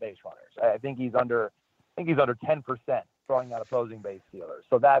throwing out base runners. I think he's under 10% throwing out opposing base stealers.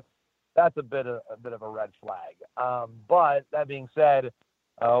 So that's a bit of a red flag. But that being said,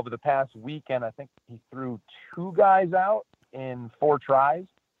 over the past weekend, I think he threw 2 guys out in 4 tries.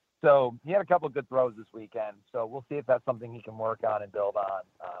 So he had a couple of good throws this weekend. So we'll see if that's something he can work on and build on.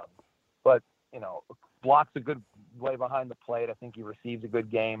 But blocks a good way behind the plate. I think he received a good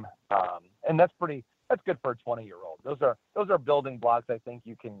game, and that's good for a 20-year-old. Those are building blocks. I think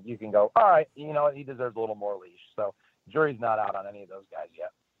you can go, all right, he deserves a little more leash. So jury's not out on any of those guys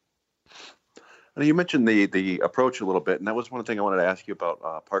yet. And you mentioned the approach a little bit, and that was one thing I wanted to ask you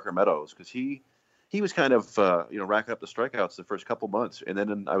about Parker Meadows, because he was kind of racking up the strikeouts the first couple months, and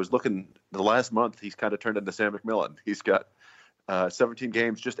then I was looking the last month he's kind of turned into Sam McMillan. He's got 17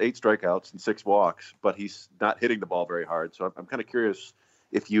 games, just 8 strikeouts and 6 walks, but he's not hitting the ball very hard. So I'm kind of curious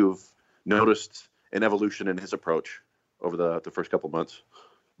if you've noticed an evolution in his approach over the first couple months.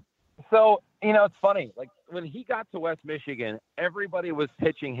 So, it's funny. Like, when he got to West Michigan, everybody was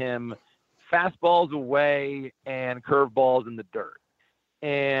pitching him fastballs away and curveballs in the dirt.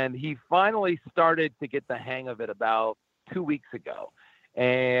 And he finally started to get the hang of it about 2 weeks ago.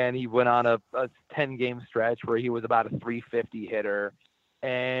 And he went on a 10-game stretch where he was about a 350 hitter,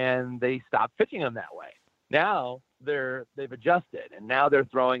 and they stopped pitching him that way. Now they've adjusted, and now they're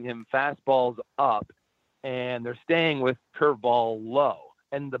throwing him fastballs up, and they're staying with curveball low.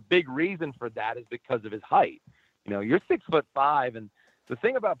 And the big reason for that is because of his height. You're 6'5", and the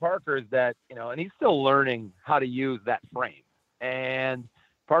thing about Parker is that, and he's still learning how to use that frame. And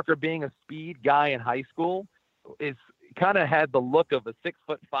Parker, being a speed guy in high school, is kind of had the look of a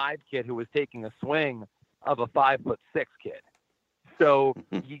 6'5" kid who was taking a swing of a 5'6" kid. So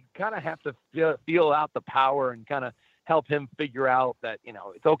you kind of have to feel out the power and kind of help him figure out that,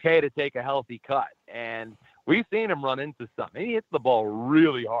 it's okay to take a healthy cut. And we've seen him run into something. He hits the ball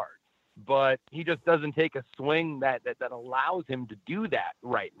really hard, but he just doesn't take a swing that allows him to do that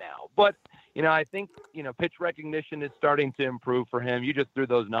right now. But, I think, pitch recognition is starting to improve for him. You just threw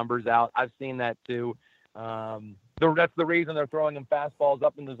those numbers out. I've seen that too. That's the reason they're throwing him fastballs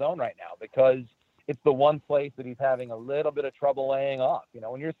up in the zone right now, because it's the one place that he's having a little bit of trouble laying off.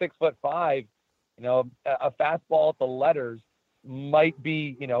 When you're 6'5", a fastball at the letters might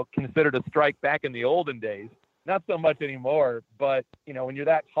be, considered a strike back in the olden days. Not so much anymore, but, when you're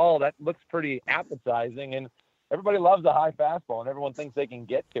that tall, that looks pretty appetizing, and everybody loves a high fastball, and everyone thinks they can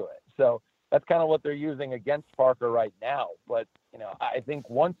get to it. So that's kind of what they're using against Parker right now. But, I think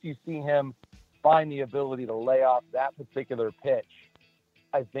once you see him find the ability to lay off that particular pitch,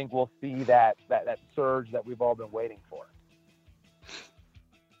 I think we'll see that surge that we've all been waiting for.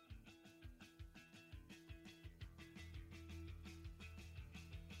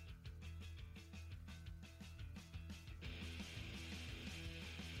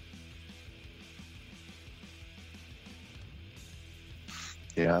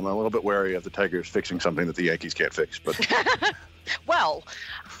 Yeah, I'm a little bit wary of the Tigers fixing something that the Yankees can't fix. But well,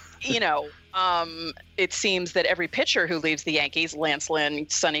 it seems that every pitcher who leaves the Yankees, Lance Lynn,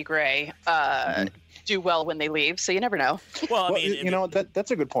 Sonny Gray, do well when they leave. So you never know. Well,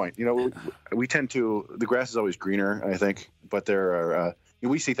 that's a good point. We tend to, the grass is always greener, I think. But there are,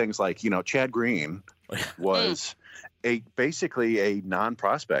 we see things like, Chad Green was basically a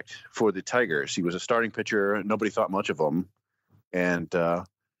non-prospect for the Tigers. He was a starting pitcher. Nobody thought much of him. And,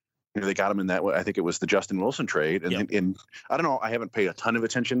 they got him in that way. I think it was the Justin Wilson trade. And I don't know, I haven't paid a ton of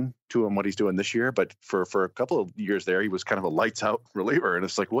attention to him, what he's doing this year, but for a couple of years there, he was kind of a lights out reliever. And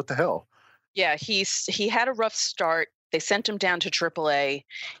it's like, what the hell? Yeah, he had a rough start. They sent him down to AAA.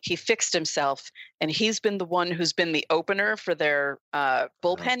 He fixed himself, and he's been the one who's been the opener for their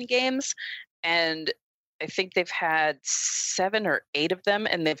bullpen games. And I think they've had 7 or 8 of them,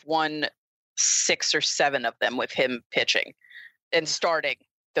 and they've won 6 or 7 of them with him pitching and starting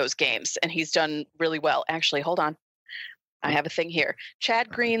those games. And he's done really well. Actually, hold on. I have a thing here. Chad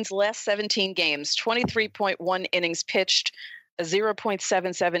Green's last 17 games, 23.1 innings pitched, a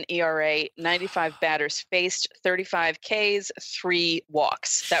 0.77 ERA, 95 batters faced, 35 Ks, 3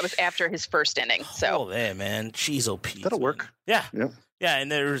 walks. That was after his first inning. So, man. Jeez, oh, Pete. That'll work. Yeah. Yep. Yeah,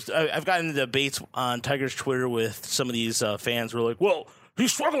 and I've gotten into debates on Tigers Twitter with some of these fans who are like, well,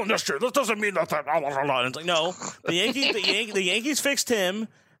 he's struggling this year. This doesn't mean nothing. And it's like, no, the Yankees fixed him.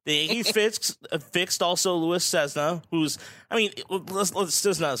 The Yankees fixed also Luis Cessna, who's, I mean,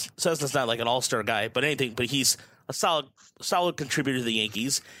 Cessna's not like an all-star guy, but he's a solid contributor to the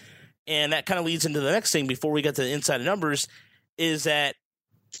Yankees. And that kind of leads into the next thing before we get to the inside numbers, is that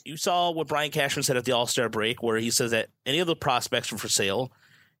you saw what Brian Cashman said at the All-Star break, where he says that any of the prospects are for sale.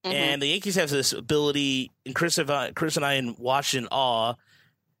 Mm-hmm. And the Yankees have this ability, and Chris and I watched in awe,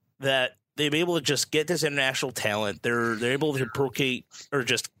 that they've been able to just get this international talent. They're able to procreate or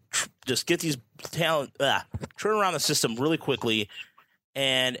just get these talent, turn around the system really quickly,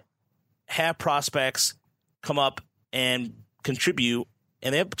 and have prospects come up and contribute,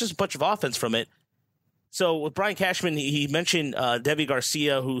 and they have just a bunch of offense from it. So with Brian Cashman, he mentioned Devi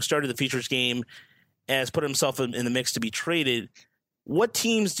Garcia, who started the Features game, has put himself in the mix to be traded. What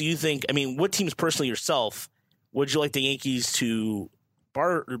teams do you think? I mean, what teams personally yourself would you like the Yankees to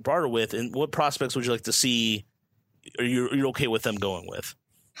barter with, and what prospects would you like to see? Are you okay with them going with?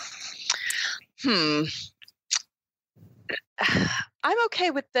 I'm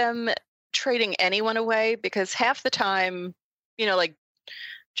okay with them trading anyone away, because half the time, like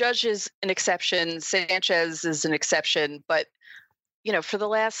Judge is an exception, Sanchez is an exception, but for the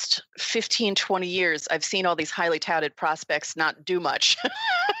last 15, 20 years, I've seen all these highly touted prospects not do much.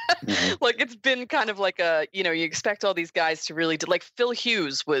 Mm-hmm. Like, it's been kind of like you expect all these guys to really do, like Phil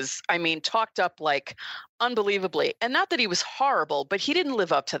Hughes was, talked up like unbelievably. And not that he was horrible, but he didn't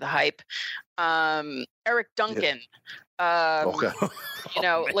live up to the hype. Eric Duncan,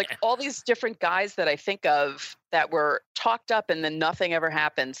 like all these different guys that I think of that were talked up and then nothing ever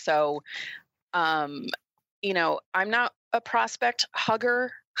happened. So, I'm not a prospect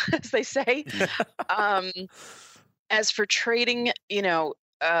hugger, as they say. As for trading, I know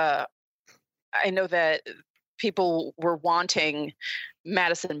that people were wanting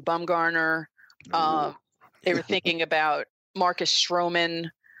Madison Bumgarner. They were thinking about Marcus Stroman.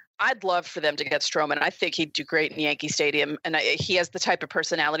 I'd love for them to get Stroman. I think he'd do great in Yankee Stadium, and he has the type of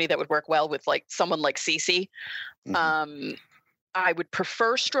personality that would work well with like someone like CeCe. Mm-hmm. I would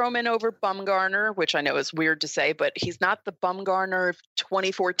prefer Stroman over Bumgarner, which I know is weird to say, but he's not the Bumgarner of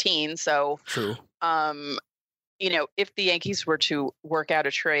 2014. So, true. If the Yankees were to work out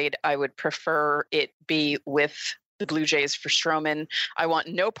a trade, I would prefer it be with the Blue Jays for Stroman. I want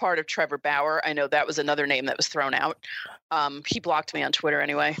no part of Trevor Bauer. I know that was another name that was thrown out. He blocked me on Twitter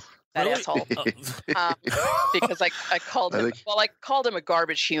anyway. That really? Asshole. Because I called him. I called him a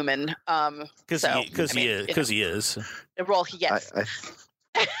garbage human. Because he is. Well, yes.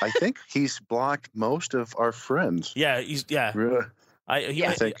 I think he's blocked most of our friends. Yeah, Really? I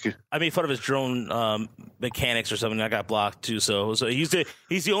made fun of his drone mechanics or something. And I got blocked too. So he's the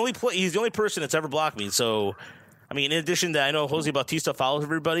only person that's ever blocked me. So, in addition to, I know Jose Bautista follows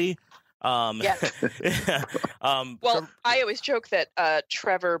everybody. Well, I always joke that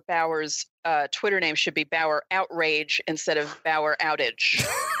Trevor Bauer's Twitter name should be Bauer Outrage instead of Bauer Outage.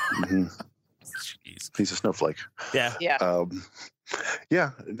 Mm-hmm. He's a snowflake. Yeah. Yeah.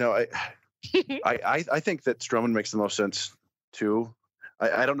 No, I think that Stroman makes the most sense too.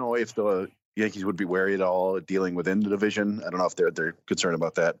 I don't know if the Yankees would be wary at all dealing within the division. I don't know if they're concerned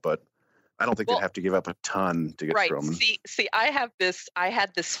about that, but I don't think they'd have to give up a ton to get Stroman. See, I had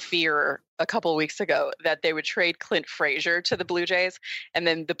this fear a couple of weeks ago that they would trade Clint Frazier to the Blue Jays, and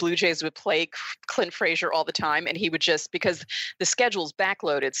then the Blue Jays would play Clint Frazier all the time, and he would just, because the schedule's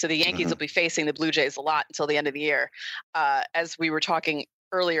backloaded, so the Yankees will be facing the Blue Jays a lot until the end of the year. As we were talking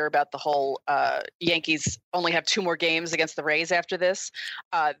earlier about the whole Yankees only have 2 more games against the Rays after this.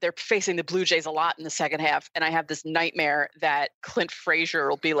 They're facing the Blue Jays a lot in the second half, and I have this nightmare that Clint Frazier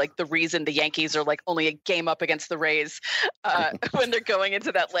will be like the reason the Yankees are like only a game up against the Rays when they're going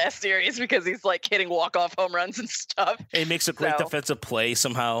into that last series, because he's like hitting walk-off home runs and stuff. He makes a great defensive play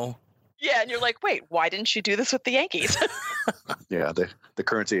somehow. Yeah, and you're like, wait, why didn't you do this with the Yankees? Yeah, the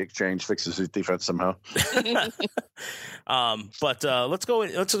currency exchange fixes his defense somehow. But let's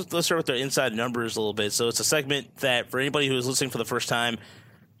start with the inside numbers a little bit. So it's a segment that for anybody who is listening for the first time,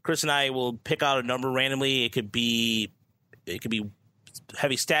 Chris and I will pick out a number randomly. It could be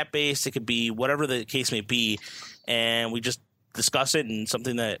heavy stat based. It could be whatever the case may be, and we just discuss it and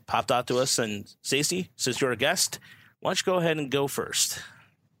something that popped out to us. And Stacy, since you're a guest, why don't you go ahead and go first?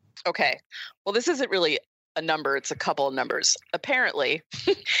 Okay. Well, this isn't really a number. It's a couple of numbers. Apparently,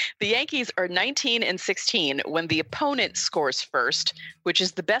 the Yankees are 19-16 when the opponent scores first, which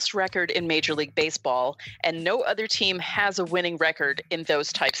is the best record in Major League Baseball, and no other team has a winning record in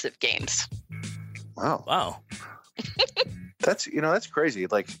those types of games. Wow. That's crazy.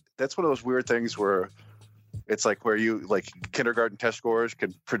 Like, that's one of those weird things where it's like where you, like, kindergarten test scores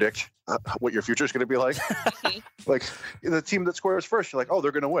can predict what your future is going to be like. Like, the team that scores first, you're like, oh,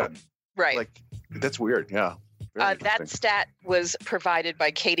 they're going to win. Right. Like, that's weird. Yeah. That stat was provided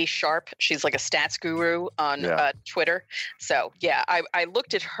by Katie Sharp. She's like a stats guru on Twitter. So, yeah, I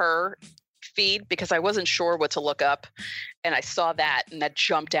looked at her feed because I wasn't sure what to look up, and I saw that, and that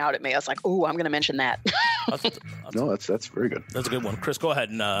jumped out at me. I was like, "Oh, I'm going to mention that." No, that's very good. That's a good one, Chris. Go ahead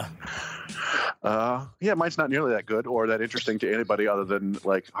and. Yeah, mine's not nearly that good or that interesting to anybody other than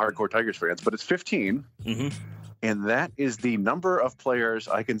like hardcore Tigers fans, but it's 15, and that is the number of players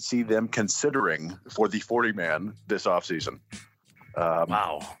I can see them considering for the 40-man this offseason.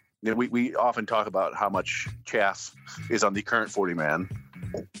 Wow. We often talk about how much chaff is on the current 40-man.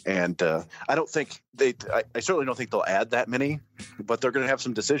 And I don't think I certainly don't think they'll add that many, but they're going to have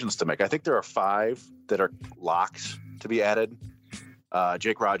some decisions to make. I think there are 5 that are locks to be added.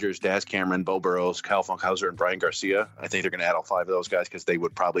 Jake Rogers, Daz Cameron, Bo Burrows, Kyle Funkhauser, and Brian Garcia. I think they're going to add all 5 of those guys because they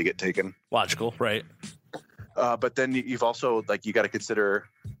would probably get taken. Logical, right? But then you've also, like, you got to consider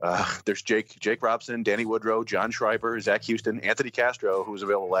there's Jake Robson, Danny Woodrow, John Schreiber, Zach Houston, Anthony Castro, who was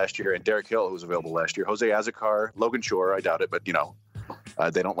available last year, and Derek Hill, who was available last year, Jose Azocar, Logan Shore. I doubt it, but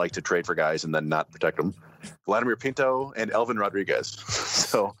they don't like to trade for guys and then not protect them. Vladimir Pinto and Elvin Rodriguez.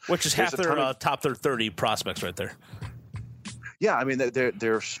 So, which is half their top 30 prospects right there. Yeah, I mean,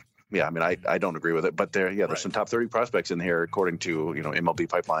 there's. Yeah, I mean, I don't agree with it, but there's some top 30 prospects in here according to MLB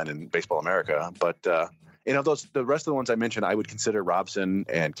Pipeline and Baseball America. But the rest of the ones I mentioned, I would consider Robson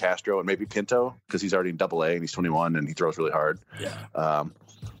and Castro and maybe Pinto because he's already in Double A and he's 21 and he throws really hard. Yeah.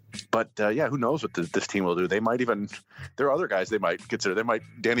 But who knows what this team will do? They might even. There are other guys they might consider. They might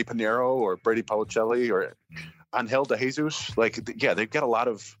Danny Pinero or Brady Policelli or Angel De Jesus. They've got a lot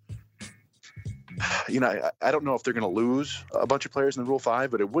of. I don't know if they're going to lose a bunch of players in the Rule 5,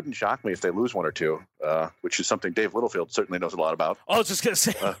 but it wouldn't shock me if they lose 1 or 2, which is something Dave Littlefield certainly knows a lot about. I was just going to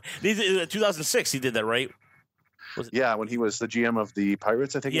say, 2006 he did that, right? Yeah, when he was the GM of the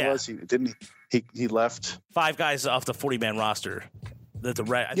Pirates, I think he was. He left 5 guys off the 40-man roster. I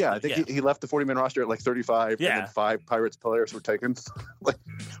think he left the 40-man roster at like 35, and then 5 Pirates players were taken.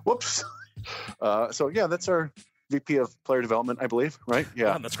 Whoops. That's our VP of Player Development, I believe, right?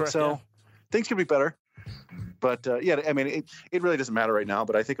 Yeah, that's correct. So things could be better. But, I mean, it really doesn't matter right now,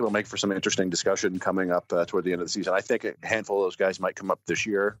 but I think it'll make for some interesting discussion coming up toward the end of the season. I think a handful of those guys might come up this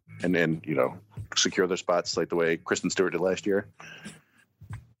year and then, secure their spots like the way Kristen Stewart did last year.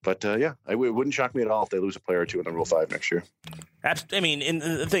 But, it wouldn't shock me at all if they lose a player or 2 in the Rule 5 next year. I mean, and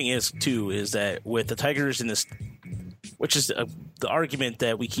the thing is, too, is that with the Tigers in this, which is the argument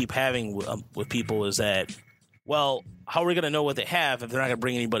that we keep having with people is that, well, how are we going to know what they have if they're not going to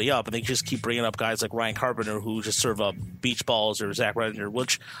bring anybody up? And they just keep bringing up guys like Ryan Carpenter who just serve up beach balls or Zach Reddinger,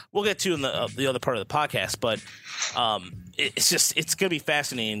 which we'll get to in the other part of the podcast. But it's going to be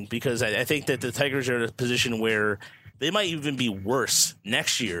fascinating because I think that the Tigers are in a position where they might even be worse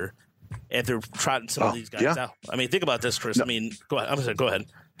next year if they're trotting some of these guys out. I mean, think about this, Chris. No. I mean, go ahead. I'm going to say, go ahead.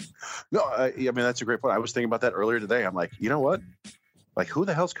 No, I mean, that's a great point. I was thinking about that earlier today. I'm like, you know what? Like, who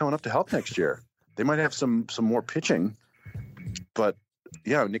the hell's coming up to help next year? They might have some more pitching, but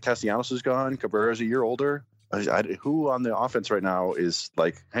Nick Castellanos is gone. Cabrera's a year older. Who on the offense right now is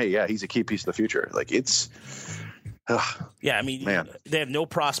like, hey, yeah, he's a key piece of the future. Like it's, I mean, man. They have no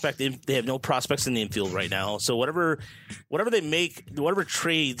prospect. They have no prospects in the infield right now. So whatever they make, whatever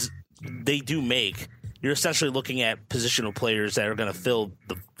trades they do make, you're essentially looking at positional players that are going to fill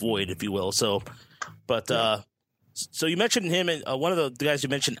the void, if you will. So, but. So you mentioned him, and one of the guys you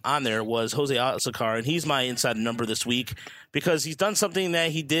mentioned on there was Jose Azocar, and he's my inside number this week because he's done something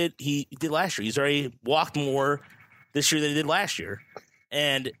that he did last year. He's already walked more this year than he did last year,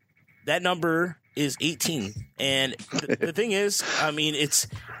 and that number is 18. And the thing is, I mean,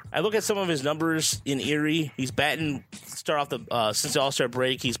 I look at some of his numbers in Erie. He's batting since the All-Star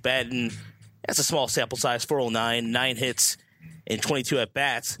break. He's batting. That's a small sample size, 409, 9 hits, and 22 at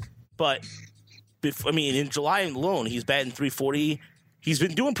bats, but. In July alone, he's batting 340. He's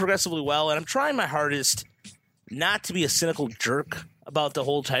been doing progressively well, and I'm trying my hardest not to be a cynical jerk about the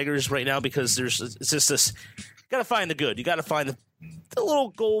whole Tigers right now because it's just this. You got to find the good. You got to find the little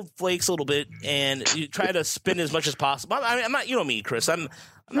gold flakes a little bit, and you try to spin as much as possible. I'm not. You know me, Chris. I'm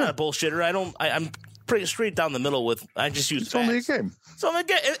not a bullshitter. I'm pretty straight down the middle with. I just use. It's only a game. It's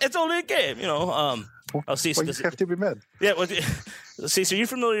only a game. Oh, Stacey, you have to be mad. Yeah, well, Stacey, are you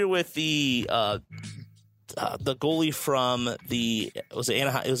familiar with the goalie from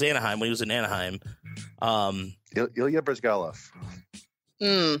Anaheim? It was Anaheim when he was in Anaheim. Ilya Bryzgalov.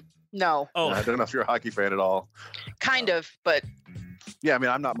 No. Oh, I don't know if you're a hockey fan at all. Kind of, but yeah, I mean,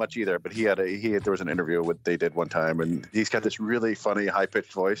 I'm not much either. But there was an interview they did one time, and he's got this really funny high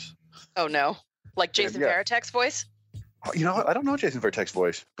pitched voice. Oh no, like Jason Varitek's voice. You know what? I don't know Jason Varitek's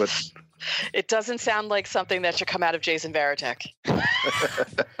voice, but it doesn't sound like something that should come out of Jason Varitek.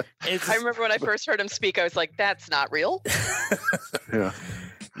 I remember when I first heard him speak, I was like, "That's not real." Yeah.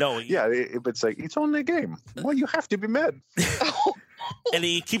 No. Yeah, it's like it's only a game. Well, you have to be mad. And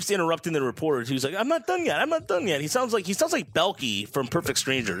he keeps interrupting the reporters. He's like, "I'm not done yet. I'm not done yet." He sounds like Belky from Perfect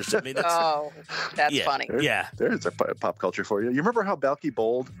Strangers. I mean, that's funny. There's a pop culture for you. You remember how Belky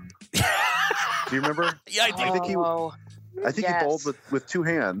bowled? Do you remember? Yeah, I do. I think he bowled with two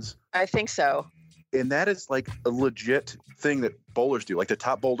hands. I think so. And that is like a legit thing that bowlers do. Like the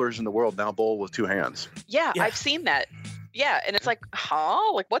top bowlers in the world now bowl with two hands. Yeah, I've seen that. Yeah, and it's like,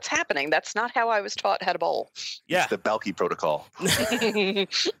 like what's happening? That's not how I was taught how to bowl. Yeah, it's the Belky protocol.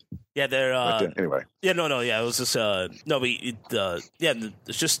 Yeah, they're anyway. Yeah, no, yeah, it was just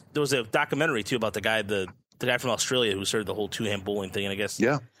it's just there was a documentary too about the guy from Australia who started the whole two-hand bowling thing, and I guess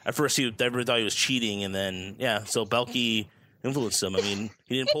at first everybody thought he was cheating, and then so Belky influenced him. I mean,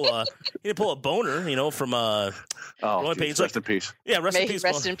 he didn't pull a boner, from rest in peace. Yeah, rest in peace.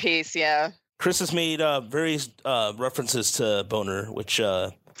 Rest in peace. Yeah. Chris has made various references to boner, which,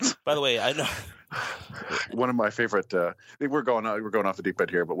 by the way, I know. One of my favorite. We're going off the deep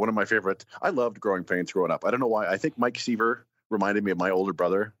end here, but one of my favorite. I loved Growing Pains growing up. I don't know why. I think Mike Seaver reminded me of my older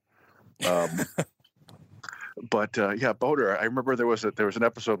brother. But boner. I remember there was an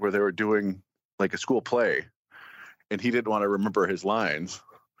episode where they were doing like a school play, and he didn't want to remember his lines,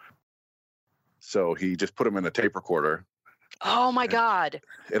 so he just put them in a tape recorder. Oh my God!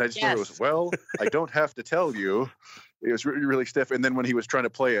 And I just thought it was I don't have to tell you. It was really, really stiff. And then when he was trying to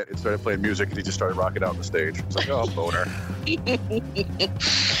play it started playing music, and he just started rocking out on the stage. It's like, oh, boner.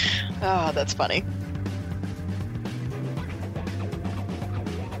 Oh, that's funny.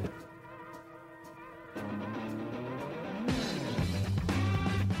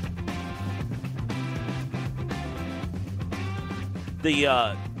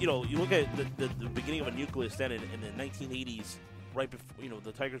 You look at the beginning of a nucleus then in the 1980s, right before,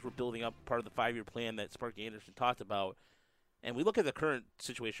 the Tigers were building up part of the 5-year plan that Sparky Anderson talked about. And we look at the current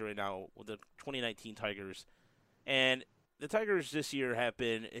situation right now with the 2019 Tigers. And the Tigers this year have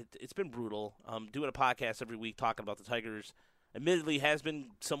been, it's been brutal. Doing a podcast every week talking about the Tigers, admittedly, has been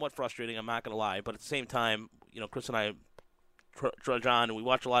somewhat frustrating, I'm not going to lie. But at the same time, Chris and I trudge on, and we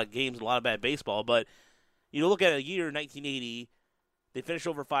watch a lot of games and a lot of bad baseball. But look at a year, 1980, they finished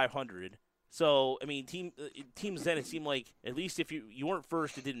over 500. So, I mean, teams then, it seemed like, at least if you weren't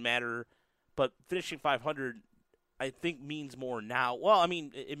first, it didn't matter. But finishing 500, I think, means more now. Well, I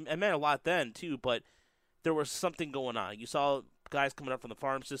mean, it meant a lot then, too, but there was something going on. You saw guys coming up from the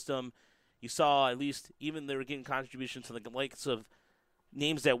farm system. You saw, at least, even they were getting contributions to the likes of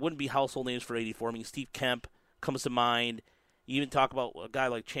names that wouldn't be household names for 84. I mean, Steve Kemp comes to mind. You even talk about a guy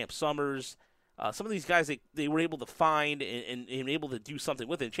like Champ Summers. Some of these guys, they were able to find and able to do something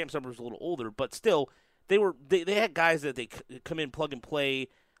with it. Champ Summers was a little older, but still, they had guys that they come in, plug and play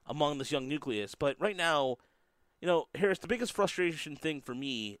among this young nucleus. But right now, Harris, the biggest frustration thing for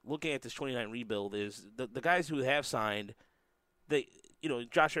me looking at this 29 rebuild is the guys who have signed.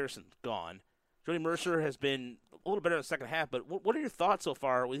 Josh Harrison gone. Jody Mercer has been a little better in the second half. But what are your thoughts so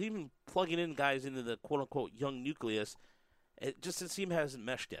far with even plugging in guys into the quote unquote young nucleus? It seems hasn't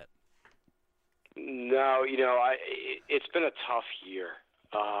meshed yet. No, it's been a tough year,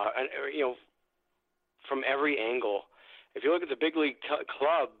 and from every angle. If you look at the big league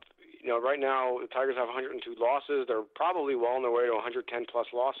club, right now the Tigers have 102 losses. They're probably well on their way to 110 plus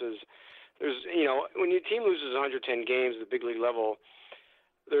losses. There's, when your team loses 110 games at the big league level,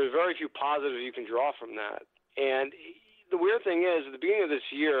 there's very few positives you can draw from that. And the weird thing is, at the beginning of this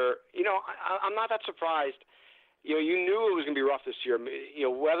year, I'm not that surprised. You knew it was going to be rough this year.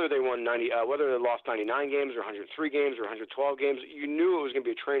 Whether they won whether they lost 99 games or 103 games or 112 games, you knew it was going to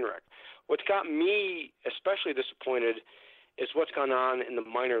be a train wreck. What's got me especially disappointed is what's gone on in the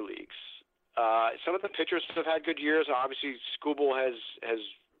minor leagues. Some of the pitchers have had good years. Obviously, Skubal has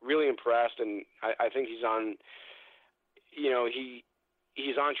really impressed, and I think he's on.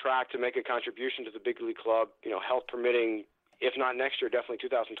 He's on track to make a contribution to the big league club. Health permitting, if not next year, definitely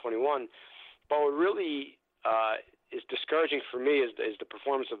 2021. But what really is discouraging for me is the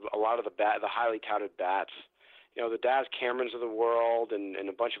performance of a lot of the highly touted bats. the Daz Camerons of the world and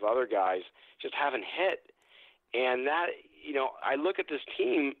a bunch of other guys just haven't hit. And that, I look at this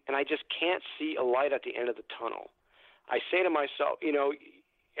team and I just can't see a light at the end of the tunnel. I say to myself,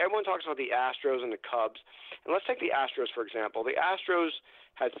 everyone talks about the Astros and the Cubs. And let's take the Astros, for example. The Astros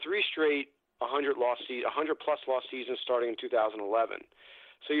had 3 straight 100-plus loss seasons starting in 2011.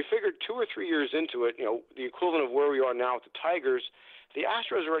 So you figured 2 or 3 years into it, the equivalent of where we are now with the Tigers, the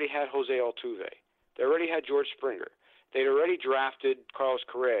Astros already had Jose Altuve. They already had George Springer. They'd already drafted Carlos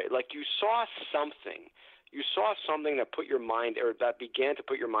Correa. Like, you saw something. You saw something that put your mind, or that began to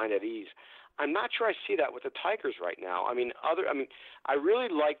put your mind at ease. I'm not sure I see that with the Tigers right now. I really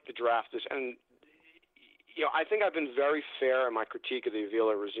like the draft and I think I've been very fair in my critique of the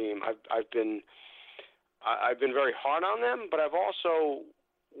Avila regime. I've been very hard on them, but I've also,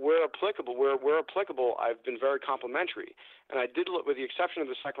 where applicable, I've been very complimentary. And I did look, with the exception of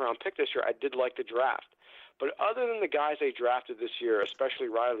the second-round pick this year, I did like the draft. But other than the guys they drafted this year, especially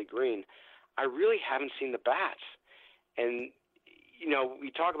Riley Green, I really haven't seen the bats. And we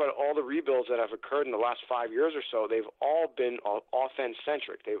talk about all the rebuilds that have occurred in the last 5 years or so. They've all been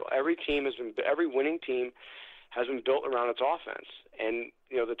offense-centric. Every winning team has been built around its offense. And,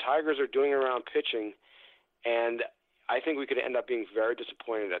 the Tigers are doing it around pitching. And I think we could end up being very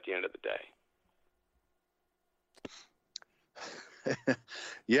disappointed at the end of the day.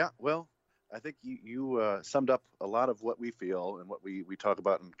 Yeah, well, I think you summed up a lot of what we feel and what we talk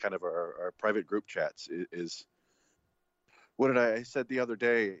about in kind of our private group chats is what did I said the other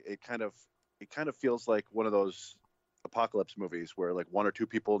day? It kind of feels like one of those apocalypse movies where like 1 or 2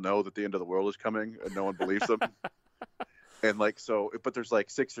 people know that the end of the world is coming and no one believes them. And but there's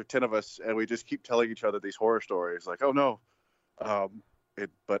like 6 or 10 of us and we just keep telling each other these horror stories like, oh no.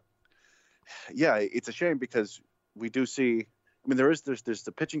 But yeah, it's a shame because we do see, there's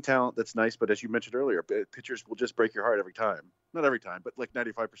the pitching talent that's nice, but as you mentioned earlier, pitchers will just break your heart every time. Not every time, but like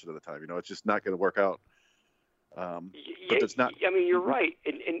 95% of the time, it's just not going to work out. But it's not. You're right.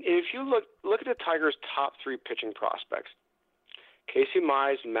 And if you look at the Tigers' top 3 pitching prospects, Casey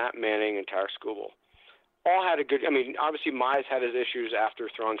Mize, Matt Manning, and Tarik Skubal, all had a good. Obviously Mize had his issues after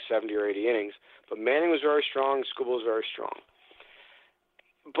throwing 70 or 80 innings, but Manning was very strong. Skubal was very strong.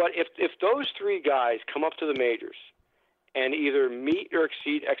 But if those 3 guys come up to the majors and either meet or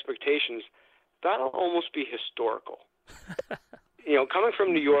exceed expectations, that'll almost be historical. Coming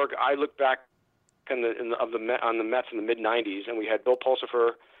from New York, I look back on the Mets in the mid-'90s, and we had Bill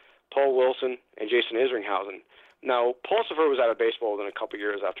Pulsipher, Paul Wilson, and Jason Isringhausen. Now, Pulsipher was out of baseball within a couple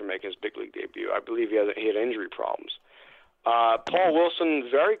years after making his big league debut. I believe he had injury problems. Paul Wilson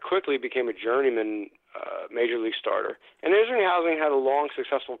very quickly became a journeyman major league starter, and Isringhausen had a long,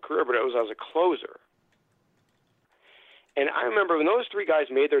 successful career, but it was as a closer. And I remember when those 3 guys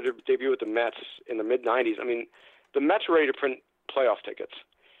made their debut with the Mets in the mid-'90s, the Mets were ready to print playoff tickets.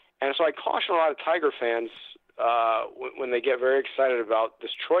 And so I caution a lot of Tiger fans when they get very excited about this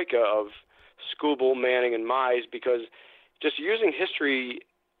troika of Skubal, Manning, and Mize, because just using history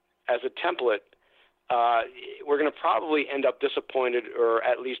as a template, we're going to probably end up disappointed or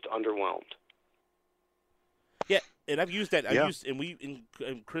at least underwhelmed. Yeah, and I've used that.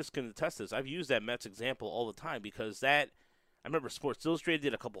 And Chris can attest to this. I've used that Mets example all the time because I remember Sports Illustrated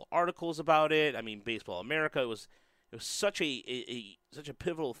did a couple articles about it. Baseball America, it was such a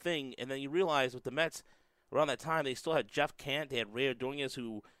pivotal thing, and then you realize with the Mets around that time they still had Jeff Kent, they had Ray Ordonez,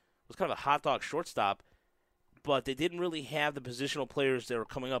 who was kind of a hot dog shortstop, but they didn't really have the positional players that were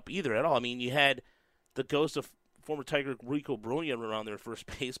coming up either at all. You had the ghost of former Tiger Rico Brogna around their first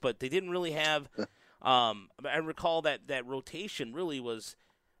base, but they didn't really have. I recall that rotation really was.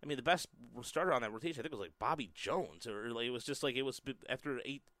 The best starter on that rotation, I think, was like Bobby Jones, or it was just like it was after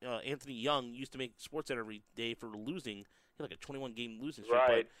Anthony Young used to make SportsCenter every day for losing. He had like a 21-game losing streak.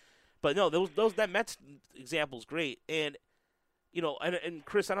 Right. But no, that Mets example is great, and and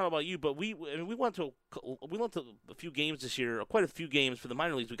Chris, I don't know about you, but we went to a few games this year, quite a few games for the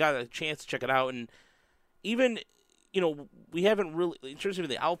minor leagues. We got a chance to check it out, and even we haven't really, in terms of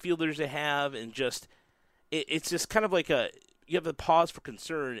the outfielders they have, and just it's just kind of like you have a pause for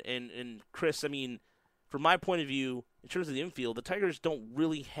concern. And Chris, from my point of view, in terms of the infield, the Tigers don't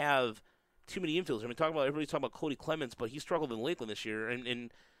really have too many infielders. Everybody's talking about Cody Clemens, but he struggled in Lakeland this year.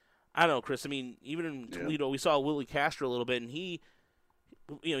 And I don't know, Chris. Even in Toledo, we saw Willie Castro a little bit, and he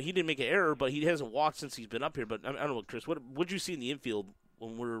didn't make an error, but he hasn't walked since he's been up here. But I don't know, Chris. What did you see in the infield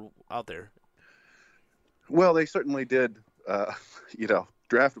when we're out there? Well, they certainly did,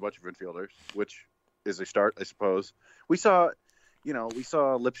 draft a bunch of infielders, which is a start, I suppose. We saw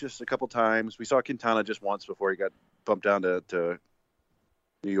Lipschitz a couple times. We saw Quintana just once before he got bumped down to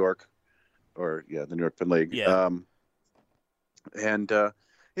New York. the New York Penn League. Yeah.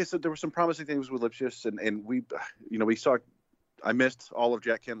 So there were some promising things with Lipsius, and we saw. I missed all of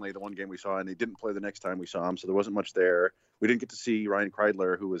Jack Kinley, the one game we saw, and he didn't play the next time we saw him, so there wasn't much there. We didn't get to see Ryan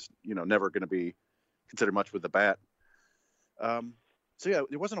Kreidler, who was never going to be considered much with the bat. There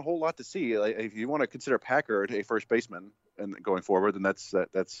wasn't a whole lot to see. Like, if you want to consider Packard a first baseman and going forward, then that's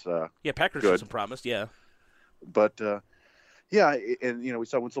Packard showed some promise, yeah. But we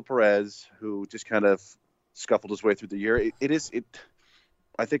saw Winslow Perez, who just kind of scuffled his way through the year.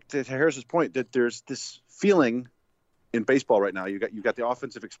 I think to Harris's point that there's this feeling in baseball right now. You got the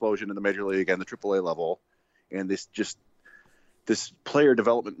offensive explosion in the major league and the AAA level, and this player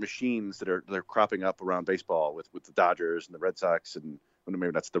development machines that are cropping up around baseball with the Dodgers and the Red Sox, and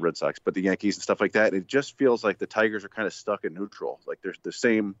maybe that's the Red Sox, but the Yankees and stuff like that. It just feels like the Tigers are kind of stuck in neutral. Like there's the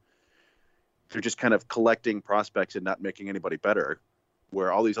same. They're just kind of collecting prospects and not making anybody better,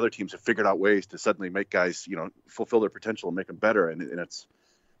 where all these other teams have figured out ways to suddenly make guys, fulfill their potential and make them better. And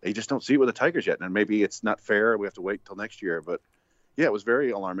they just don't see it with the Tigers yet. And maybe it's not fair. We have to wait till next year. But yeah, it was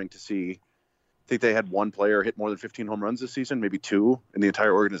very alarming to see. I think they had one player hit more than 15 home runs this season, maybe 2 in the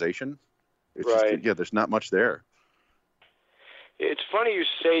entire organization. There's not much there. It's funny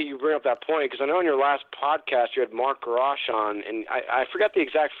you bring up that point, because I know in your last podcast you had Mark Garrosh on, and I forget the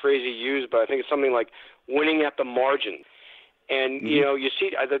exact phrase he used, but I think it's something like winning at the margin. And, you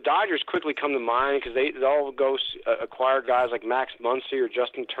see the Dodgers quickly come to mind because they all go acquire guys like Max Muncy or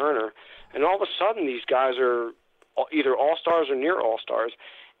Justin Turner, and all of a sudden these guys are either all-stars or near all-stars,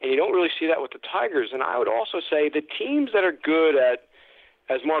 and you don't really see that with the Tigers. And I would also say the teams that are good at,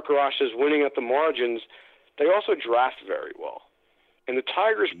 as Mark Garrosh says, winning at the margins, they also draft very well. And the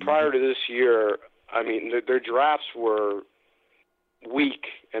Tigers prior to this year, I mean, their drafts were weak,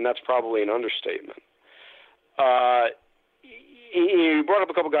 and that's probably an understatement. You brought up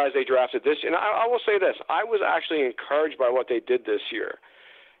a couple guys they drafted this, and I will say this. I was actually encouraged by what they did this year.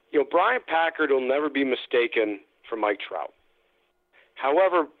 Brian Packard will never be mistaken for Mike Trout.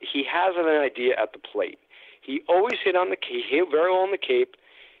 However, he has an idea at the plate. He always hit very well on the Cape.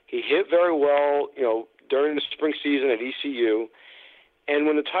 He hit very well, during the spring season at ECU. And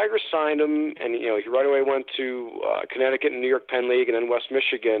when the Tigers signed him, and he right away went to Connecticut and New York Penn League and then West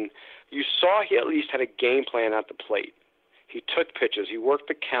Michigan, you saw he at least had a game plan at the plate. He took pitches. He worked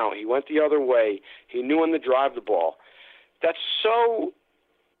the count. He went the other way. He knew when to drive the ball. That's so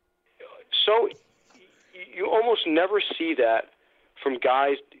you almost never see that from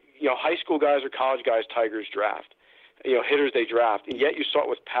guys, high school guys or college guys Tigers draft. Hitters they draft, and yet you saw it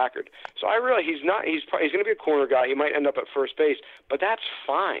with Packard. So I realize he's going to be a corner guy. He might end up at first base, but that's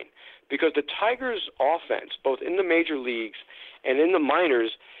fine because the Tigers' offense, both in the major leagues and in the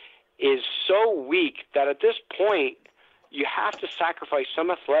minors, is so weak that at this point you have to sacrifice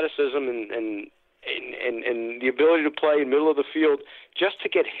some athleticism and the ability to play in the middle of the field just to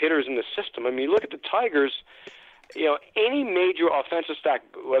get hitters in the system. I mean, look at the Tigers. Any major offensive stack,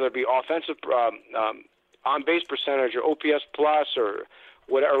 whether it be offensive on-base percentage or OPS plus or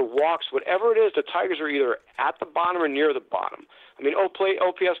whatever, walks, whatever it is, the Tigers are either at the bottom or near the bottom. I mean,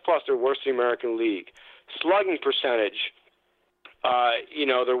 OPS plus, they're worse in the American League. Slugging percentage,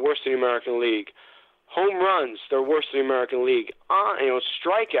 they're worse in the American League. Home runs, they're worse in the American League.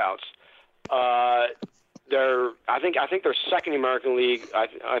 Strikeouts, I think they're second in the American League.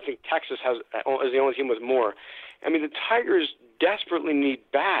 I think Texas is the only team with more. I mean, the Tigers desperately need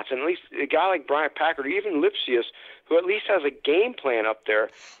bats, and at least a guy like Brian Packard or even Lipsius, who at least has a game plan up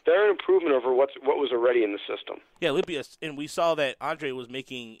there, they're an improvement over what was already in the system. Yeah, Lipsius, and we saw that Andre was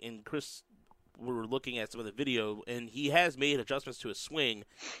making, and Chris, we were looking at some of the video, and he has made adjustments to his swing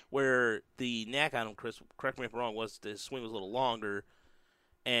where the knack on him, Chris, correct me if I'm wrong, was his swing was a little longer,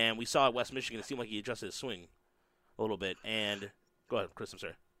 and we saw at West Michigan it seemed like he adjusted his swing a little bit. And go ahead, Chris, I'm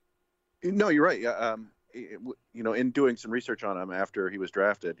sorry. No, you're right. Yeah. In doing some research on him after he was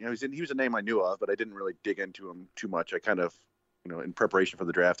drafted, he was a name I knew of, but I didn't really dig into him too much. I kind of, in preparation for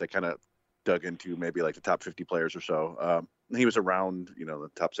the draft, I kind of dug into maybe like the top 50 players or so. He was around,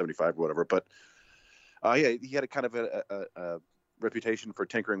 the top 75 or whatever. But he had a kind of a reputation for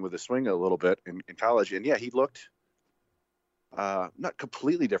tinkering with the swing a little bit in college, and he looked not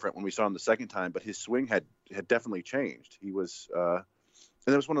completely different when we saw him the second time, but his swing had definitely changed. He was.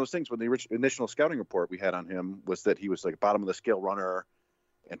 And that was one of those things when the initial scouting report we had on him was that he was like a bottom of the scale runner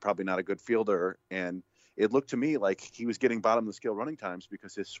and probably not a good fielder. And it looked to me like he was getting bottom of the scale running times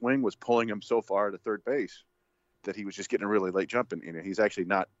because his swing was pulling him so far to third base that he was just getting a really late jump. And he's actually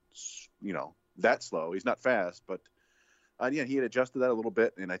not, that slow. He's not fast, but he had adjusted that a little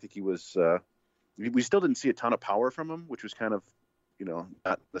bit. And I think he was, we still didn't see a ton of power from him, which was kind of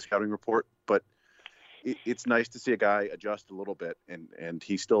not the scouting report, but it's nice to see a guy adjust a little bit, and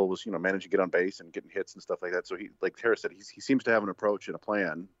he still was, managing to get on base and getting hits and stuff like that. So he, like Tara said, he seems to have an approach and a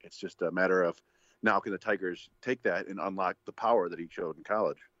plan. It's just a matter of now can the Tigers take that and unlock the power that he showed in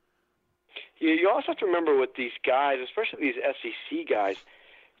college. You also have to remember with these guys, especially these SEC guys,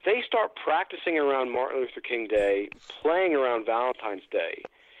 they start practicing around Martin Luther King Day, playing around Valentine's Day.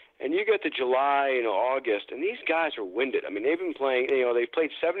 And you get to July and August, and these guys are winded. I mean, they've been playing, they've played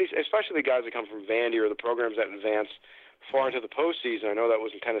 70, especially the guys that come from Vandy or the programs that advance far into the postseason. I know that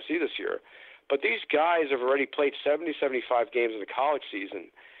was in Tennessee this year. But these guys have already played 70, 75 games in the college season.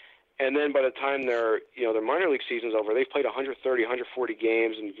 And then by the time their minor league season's over, they've played 130, 140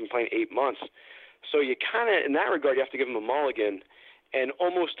 games and been playing 8 months. So you kind of, in that regard, you have to give them a mulligan and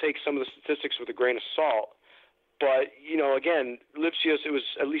almost take some of the statistics with a grain of salt. But, again, Lipsius, it was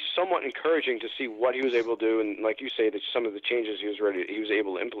at least somewhat encouraging to see what he was able to do, and like you say, that some of the changes he was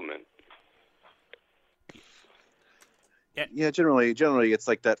able to implement. Yeah, generally, it's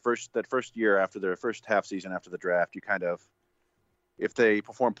like that first year after their first half season after the draft, you kind of, if they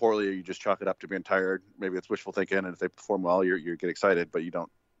perform poorly, you just chalk it up to being tired. Maybe it's wishful thinking, and if they perform well, you get excited, but you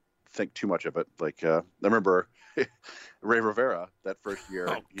don't think too much of it. Like I remember Ray Rivera that first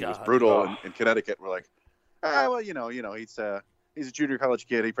year, he was brutal in Connecticut. We're like, well, he's a junior college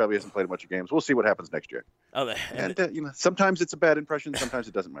kid. He probably hasn't played a bunch of games. We'll see what happens next year. And sometimes it's a bad impression. Sometimes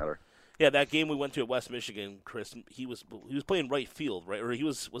it doesn't matter. Yeah, that game we went to at West Michigan, Chris, he was playing right field, right? Or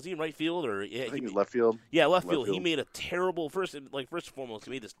was he in right field? Or I think he was left field. Yeah, left field. He made a terrible first and foremost,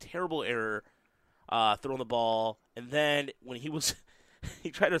 he made this terrible error throwing the ball, and then when he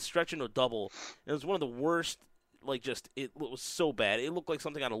tried to stretch into a double. It was one of the worst. It was so bad. It looked like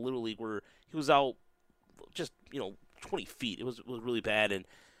something out of Little League where he was out just 20 feet. It was really bad, and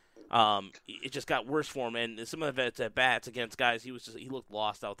it just got worse for him. And some of the at bats against guys, he looked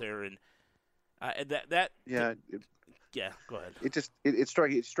lost out there, and go ahead.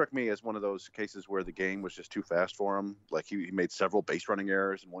 It struck me as one of those cases where the game was just too fast for him. Like he made several base running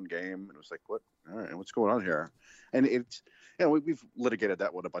errors in one game, and it was like, what? All right, what's going on here? And it's we've litigated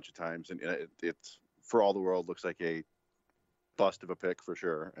that one a bunch of times, and it's for all the world looks like a bust of a pick for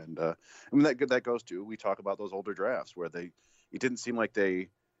sure. And that goes to, we talk about those older drafts where it didn't seem like they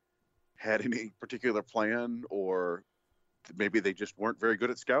had any particular plan, or maybe they just weren't very good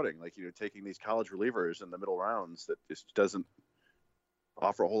at scouting. Like, taking these college relievers in the middle rounds that just doesn't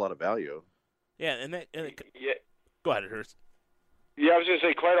offer a whole lot of value. Yeah, go ahead, Hurst. Yeah, I was going to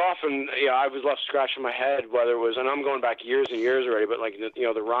say, quite often, I was left scratching my head whether it was, and I'm going back years and years already, but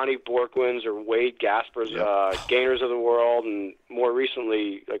the Ronnie Borkwins or Wade Gaspers, Gainers of the world, and more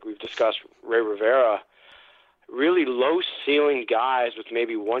recently, like we've discussed, Ray Rivera, really low-ceiling guys with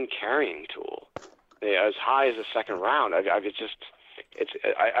maybe one carrying tool, as high as the second round. I've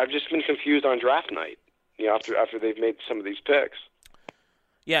just been confused on draft night, after they've made some of these picks.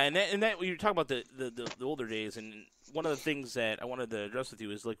 Yeah, and that when you talk about the older days, and one of the things that I wanted to address with you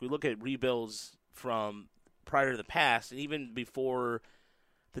is, we look at rebuilds from prior to the past, and even before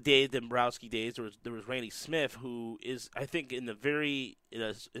the Dombrowski days, there was Randy Smith, who is, I think, in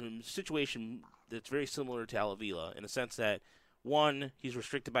a situation that's very similar to Al Avila, in a sense that, one, he's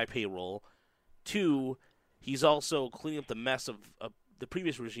restricted by payroll, two, he's also cleaning up the mess of the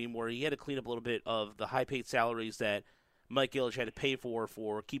previous regime, where he had to clean up a little bit of the high-paid salaries that Mike Ilitch had to pay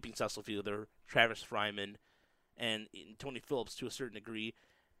for keeping Cecil Fielder, Travis Fryman, and Tony Phillips to a certain degree.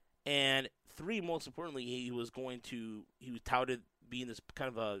 And three, most importantly, he was touted being this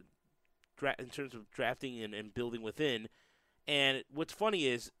kind of in terms of drafting and building within. And what's funny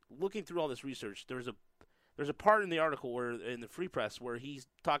is, looking through all this research, there's a part in the article where, in the Free Press, where he's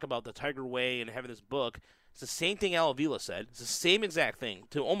talking about the Tiger Way and having this book. It's the same thing Al Avila said. It's the same exact thing,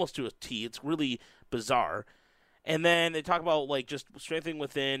 almost to a T. It's really bizarre. And then they talk about just strengthening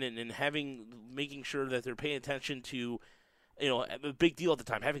within and making sure that they're paying attention to, a big deal at the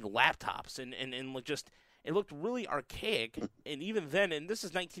time, having laptops and just, it looked really archaic. And even then, and this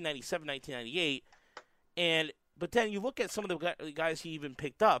is 1997, 1998, but then you look at some of the guys he even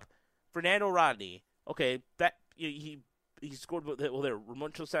picked up, Fernando Rodney. Okay, that he scored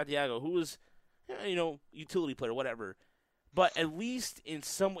Ramoncho Santiago, who was, utility player, whatever. But at least in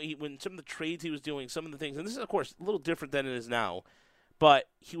some way, when some of the trades he was doing, some of the things, and this is, of course, a little different than it is now, but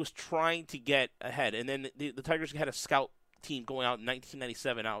he was trying to get ahead. And then the Tigers had a scout team going out in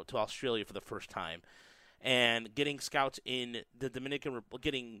 1997 out to Australia for the first time, and getting scouts in the Dominican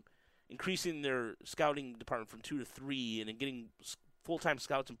Republic, increasing their scouting department from 2 to 3, and then getting full-time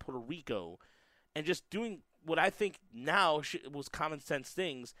scouts in Puerto Rico, and just doing what I think now was common sense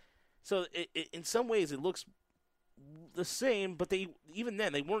things. So in some ways it looks the same, but even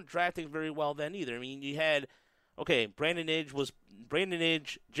then they weren't drafting very well then either. I mean, you had Brandon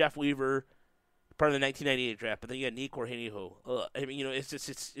Idge, Jeff Weaver, part of the 1998 draft, but then you had Nikor Hiniho. I mean,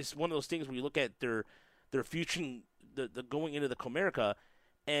 it's one of those things where you look at their future, the going into the Comerica,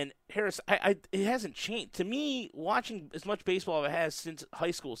 and Harris, it hasn't changed. To me, watching as much baseball as it has since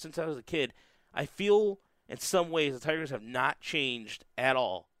high school, since I was a kid, I feel in some ways the Tigers have not changed at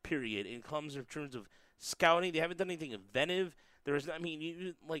all. Period. In terms of scouting, they haven't done anything inventive.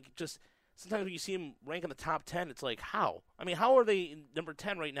 Sometimes when you see them rank in the top 10, it's like, how? I mean, how are they in number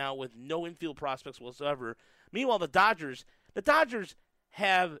 10 right now with no infield prospects whatsoever? Meanwhile, the Dodgers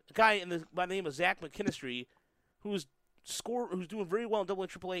have a guy by the name of Zach McKinstry who's doing very well in Double-A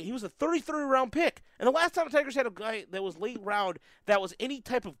and Triple-A. He was a 33rd round pick, and the last time the Tigers had a guy that was late round that was any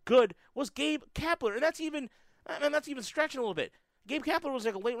type of good was Gabe Kapler, and that's even stretching a little bit. Gabe Kapler was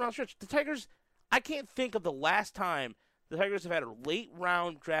like a late round stretch. The Tigers, I can't think of the last time the Tigers have had a late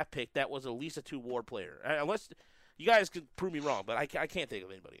round draft pick that was at least a 2 WAR player. Unless you guys can prove me wrong, but I can't think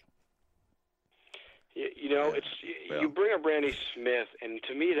of anybody. You bring up Randy Smith, and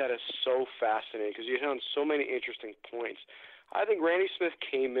to me that is so fascinating because you hit on so many interesting points. I think Randy Smith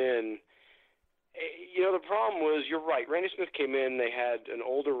came in. The problem was, you're right. Randy Smith came in. They had an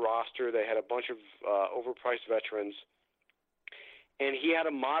older roster. They had a bunch of overpriced veterans. And he had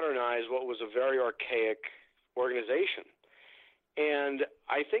to modernize what was a very archaic organization. And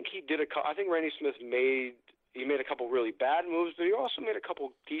I think I think Randy Smith made a couple really bad moves, but he also made a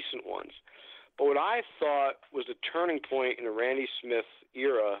couple decent ones. But what I thought was the turning point in the Randy Smith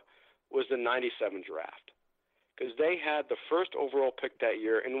era was the 97 draft. Because they had the first overall pick that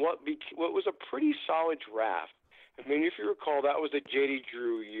year in what was a pretty solid draft. I mean, if you recall, that was the J.D.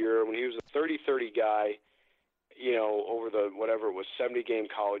 Drew year when he was a 30-30 guy, over the, 70-game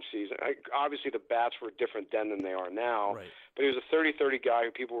college season. Obviously, the bats were different then than they are now. Right. But he was a 30-30 guy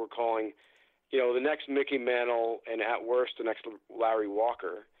who people were calling, the next Mickey Mantle and at worst the next Larry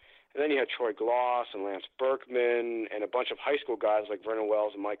Walker. And then you had Troy Gloss and Lance Berkman and a bunch of high school guys like Vernon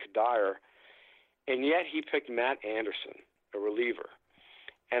Wells and Mike Dyer. And yet he picked Matt Anderson, a reliever.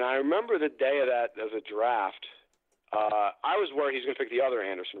 And I remember the day of the draft, I was worried he's going to pick the other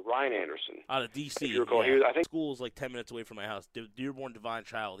Anderson, Ryan Anderson. Out of D.C. If you recall, yeah. I think school is like 10 minutes away from my house. Dearborn Divine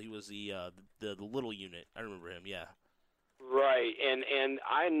Child. He was the little unit. I remember him, yeah. Right, and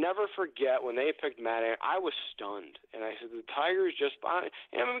I never forget when they picked Matt Anderson, I was stunned. And I said, the Tigers just – and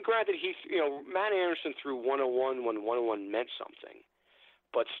I mean, granted, Matt Anderson threw 101 when 101 meant something.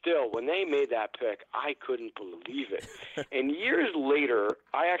 But still, when they made that pick, I couldn't believe it. And years later,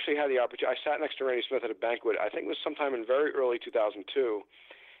 I actually had the opportunity. I sat next to Randy Smith at a banquet. I think it was sometime in very early 2002.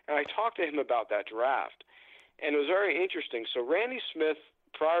 And I talked to him about that draft. And it was very interesting. So Randy Smith,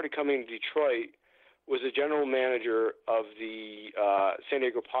 prior to coming to Detroit, was the general manager of the San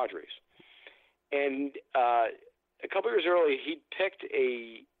Diego Padres. And a couple years earlier, he picked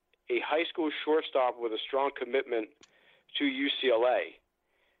a high school shortstop with a strong commitment to UCLA.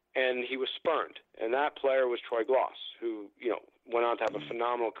 And he was spurned. And that player was Troy Gloss, who, went on to have a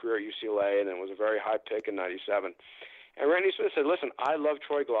phenomenal career at UCLA and then was a very high pick in 97. And Randy Smith said, listen, I love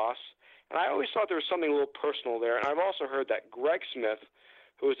Troy Gloss. And I always thought there was something a little personal there. And I've also heard that Greg Smith,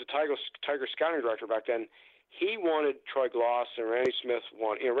 who was the Tiger scouting director back then, he wanted Troy Gloss, and Randy Smith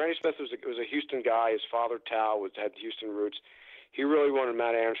wanted. Randy Smith was a Houston guy. His father, Tal, had Houston roots. He really wanted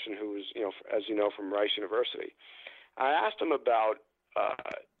Matt Anderson, who was, as you know, from Rice University. I asked him about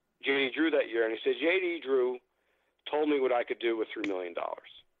J.D. Drew that year, and he said, J.D. Drew told me what I could do with $3 million.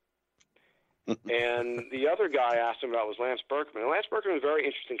 And the other guy I asked him about was Lance Berkman. And Lance Berkman was a very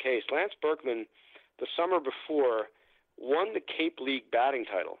interesting case. Lance Berkman, the summer before, won the Cape League batting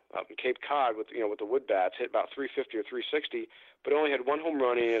title up in Cape Cod with the wood bats, hit about 350 or 360, but only had one home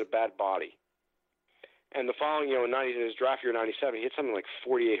run and he had a bad body. And the following, in his draft year, 97, he hit something like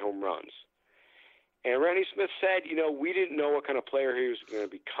 48 home runs. And Randy Smith said, we didn't know what kind of player he was going to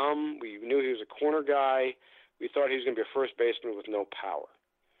become. We knew he was a corner guy. We thought he was going to be a first baseman with no power.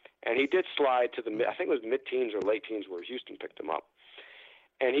 And he did slide to I think it was mid-teens or late teens where Houston picked him up.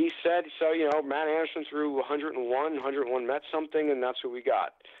 And he said, Matt Anderson threw 101 meant something, and that's what we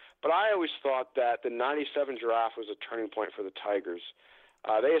got. But I always thought that the 97 draft was a turning point for the Tigers.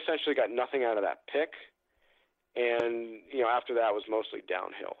 They essentially got nothing out of that pick. And, after that was mostly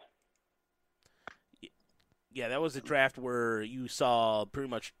downhill. Yeah, that was a draft where you saw pretty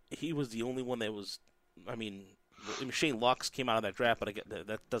much he was the only one that was. I mean, Shane Lux came out of that draft, but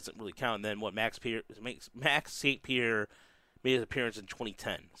that doesn't really count. And then Max St. Pierre made his appearance in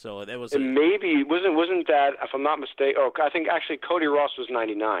 2010. So that was. And maybe wasn't that, if I'm not mistaken? Oh, I think actually Cody Ross was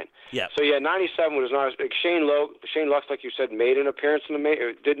 99. Yeah. So yeah, 97 was not like Shane Lux, like you said, made an appearance in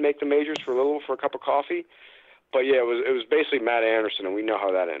did make the majors for a cup of coffee. But yeah, it was basically Matt Anderson, and we know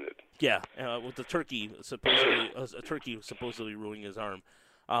how that ended. Yeah, with the turkey supposedly ruining his arm.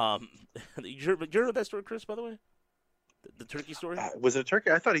 You heard that story, Chris? By the way, the turkey story. Was it a turkey?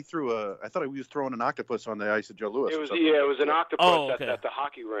 I thought he was throwing an octopus on the ice at Joe Louis. It was an octopus at the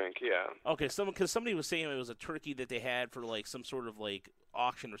hockey rink. Yeah. Okay, because somebody was saying it was a turkey that they had for like some sort of like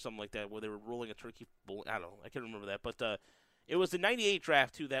auction or something like that, where they were rolling a turkey. I don't know. I can't remember that, but it was the '98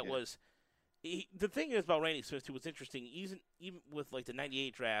 draft too. That was. The thing is about Randy Smith, too, what's interesting, even with like the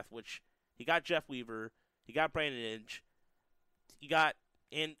 '98 draft, which he got Jeff Weaver, he got Brandon Inge, he got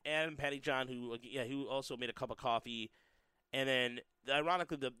Adam Pettyjohn, who also made a cup of coffee, and then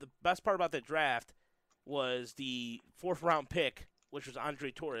ironically, the best part about that draft was the 4th round pick, which was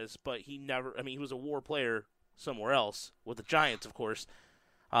Andre Torres, but he was a WAR player somewhere else with the Giants, of course,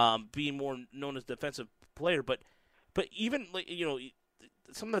 being more known as defensive player, but even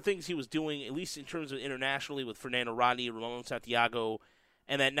some of the things he was doing, at least in terms of internationally, with Fernando Rodney, Ramon Santiago,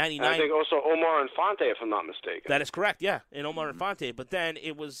 and that '99. I think also Omar Infante, if I'm not mistaken. That is correct, yeah, and Omar Infante. But then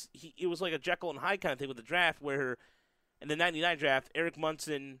it was like a Jekyll and Hyde kind of thing with the draft, where in the '99 draft, Eric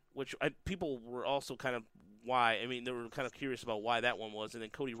Munson, which people were also kind of they were kind of curious about why that one was, and then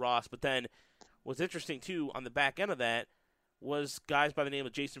Cody Ross. But then what's interesting too on the back end of that was guys by the name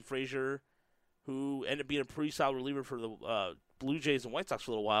of Jason Frazier, who ended up being a pretty solid reliever for the Blue Jays and White Sox for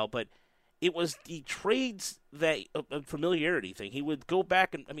a little while, but it was the trades that a familiarity thing. He would go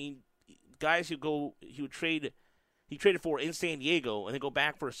back and guys he traded for in San Diego, and then go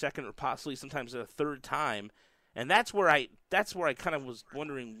back for a second or possibly sometimes a third time, and that's where I kind of was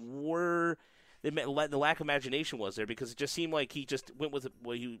wondering where the lack of imagination was there, because it just seemed like he just went with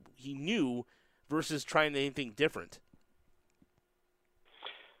what he knew versus trying anything different.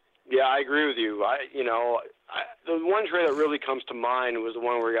 Yeah, I agree with you. The one trade that really comes to mind was the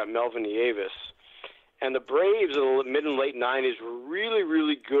one where we got Melvin Nieves. And the Braves in the mid and late 90s were really,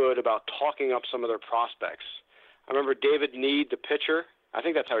 really good about talking up some of their prospects. I remember David Need, the pitcher. I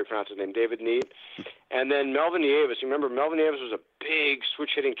think that's how he pronounced his name, David Need. And then Melvin Nieves. You remember Melvin Nieves was a big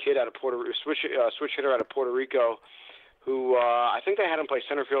switch-hitting kid out of switch hitter out of Puerto Rico, who I think they had him play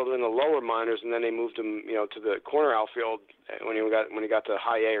center field in the lower minors, and then they moved him, to the corner outfield when he got to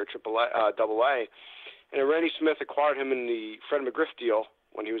high A or double A. And Randy Smith acquired him in the Fred McGriff deal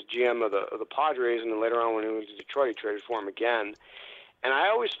when he was GM of the Padres, and then later on when he was in Detroit, he traded for him again. And I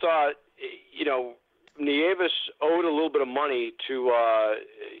always thought, Nieves owed a little bit of money to,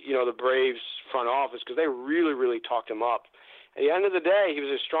 the Braves front office, because they really, really talked him up. At the end of the day, he was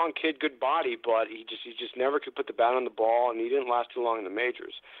a strong kid, good body, but he just never could put the bat on the ball, and he didn't last too long in the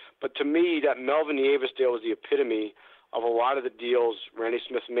majors. But to me, that Melvin Nieves deal was the epitome of a lot of the deals Randy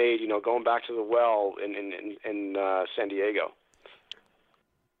Smith made, going back to the well in San Diego.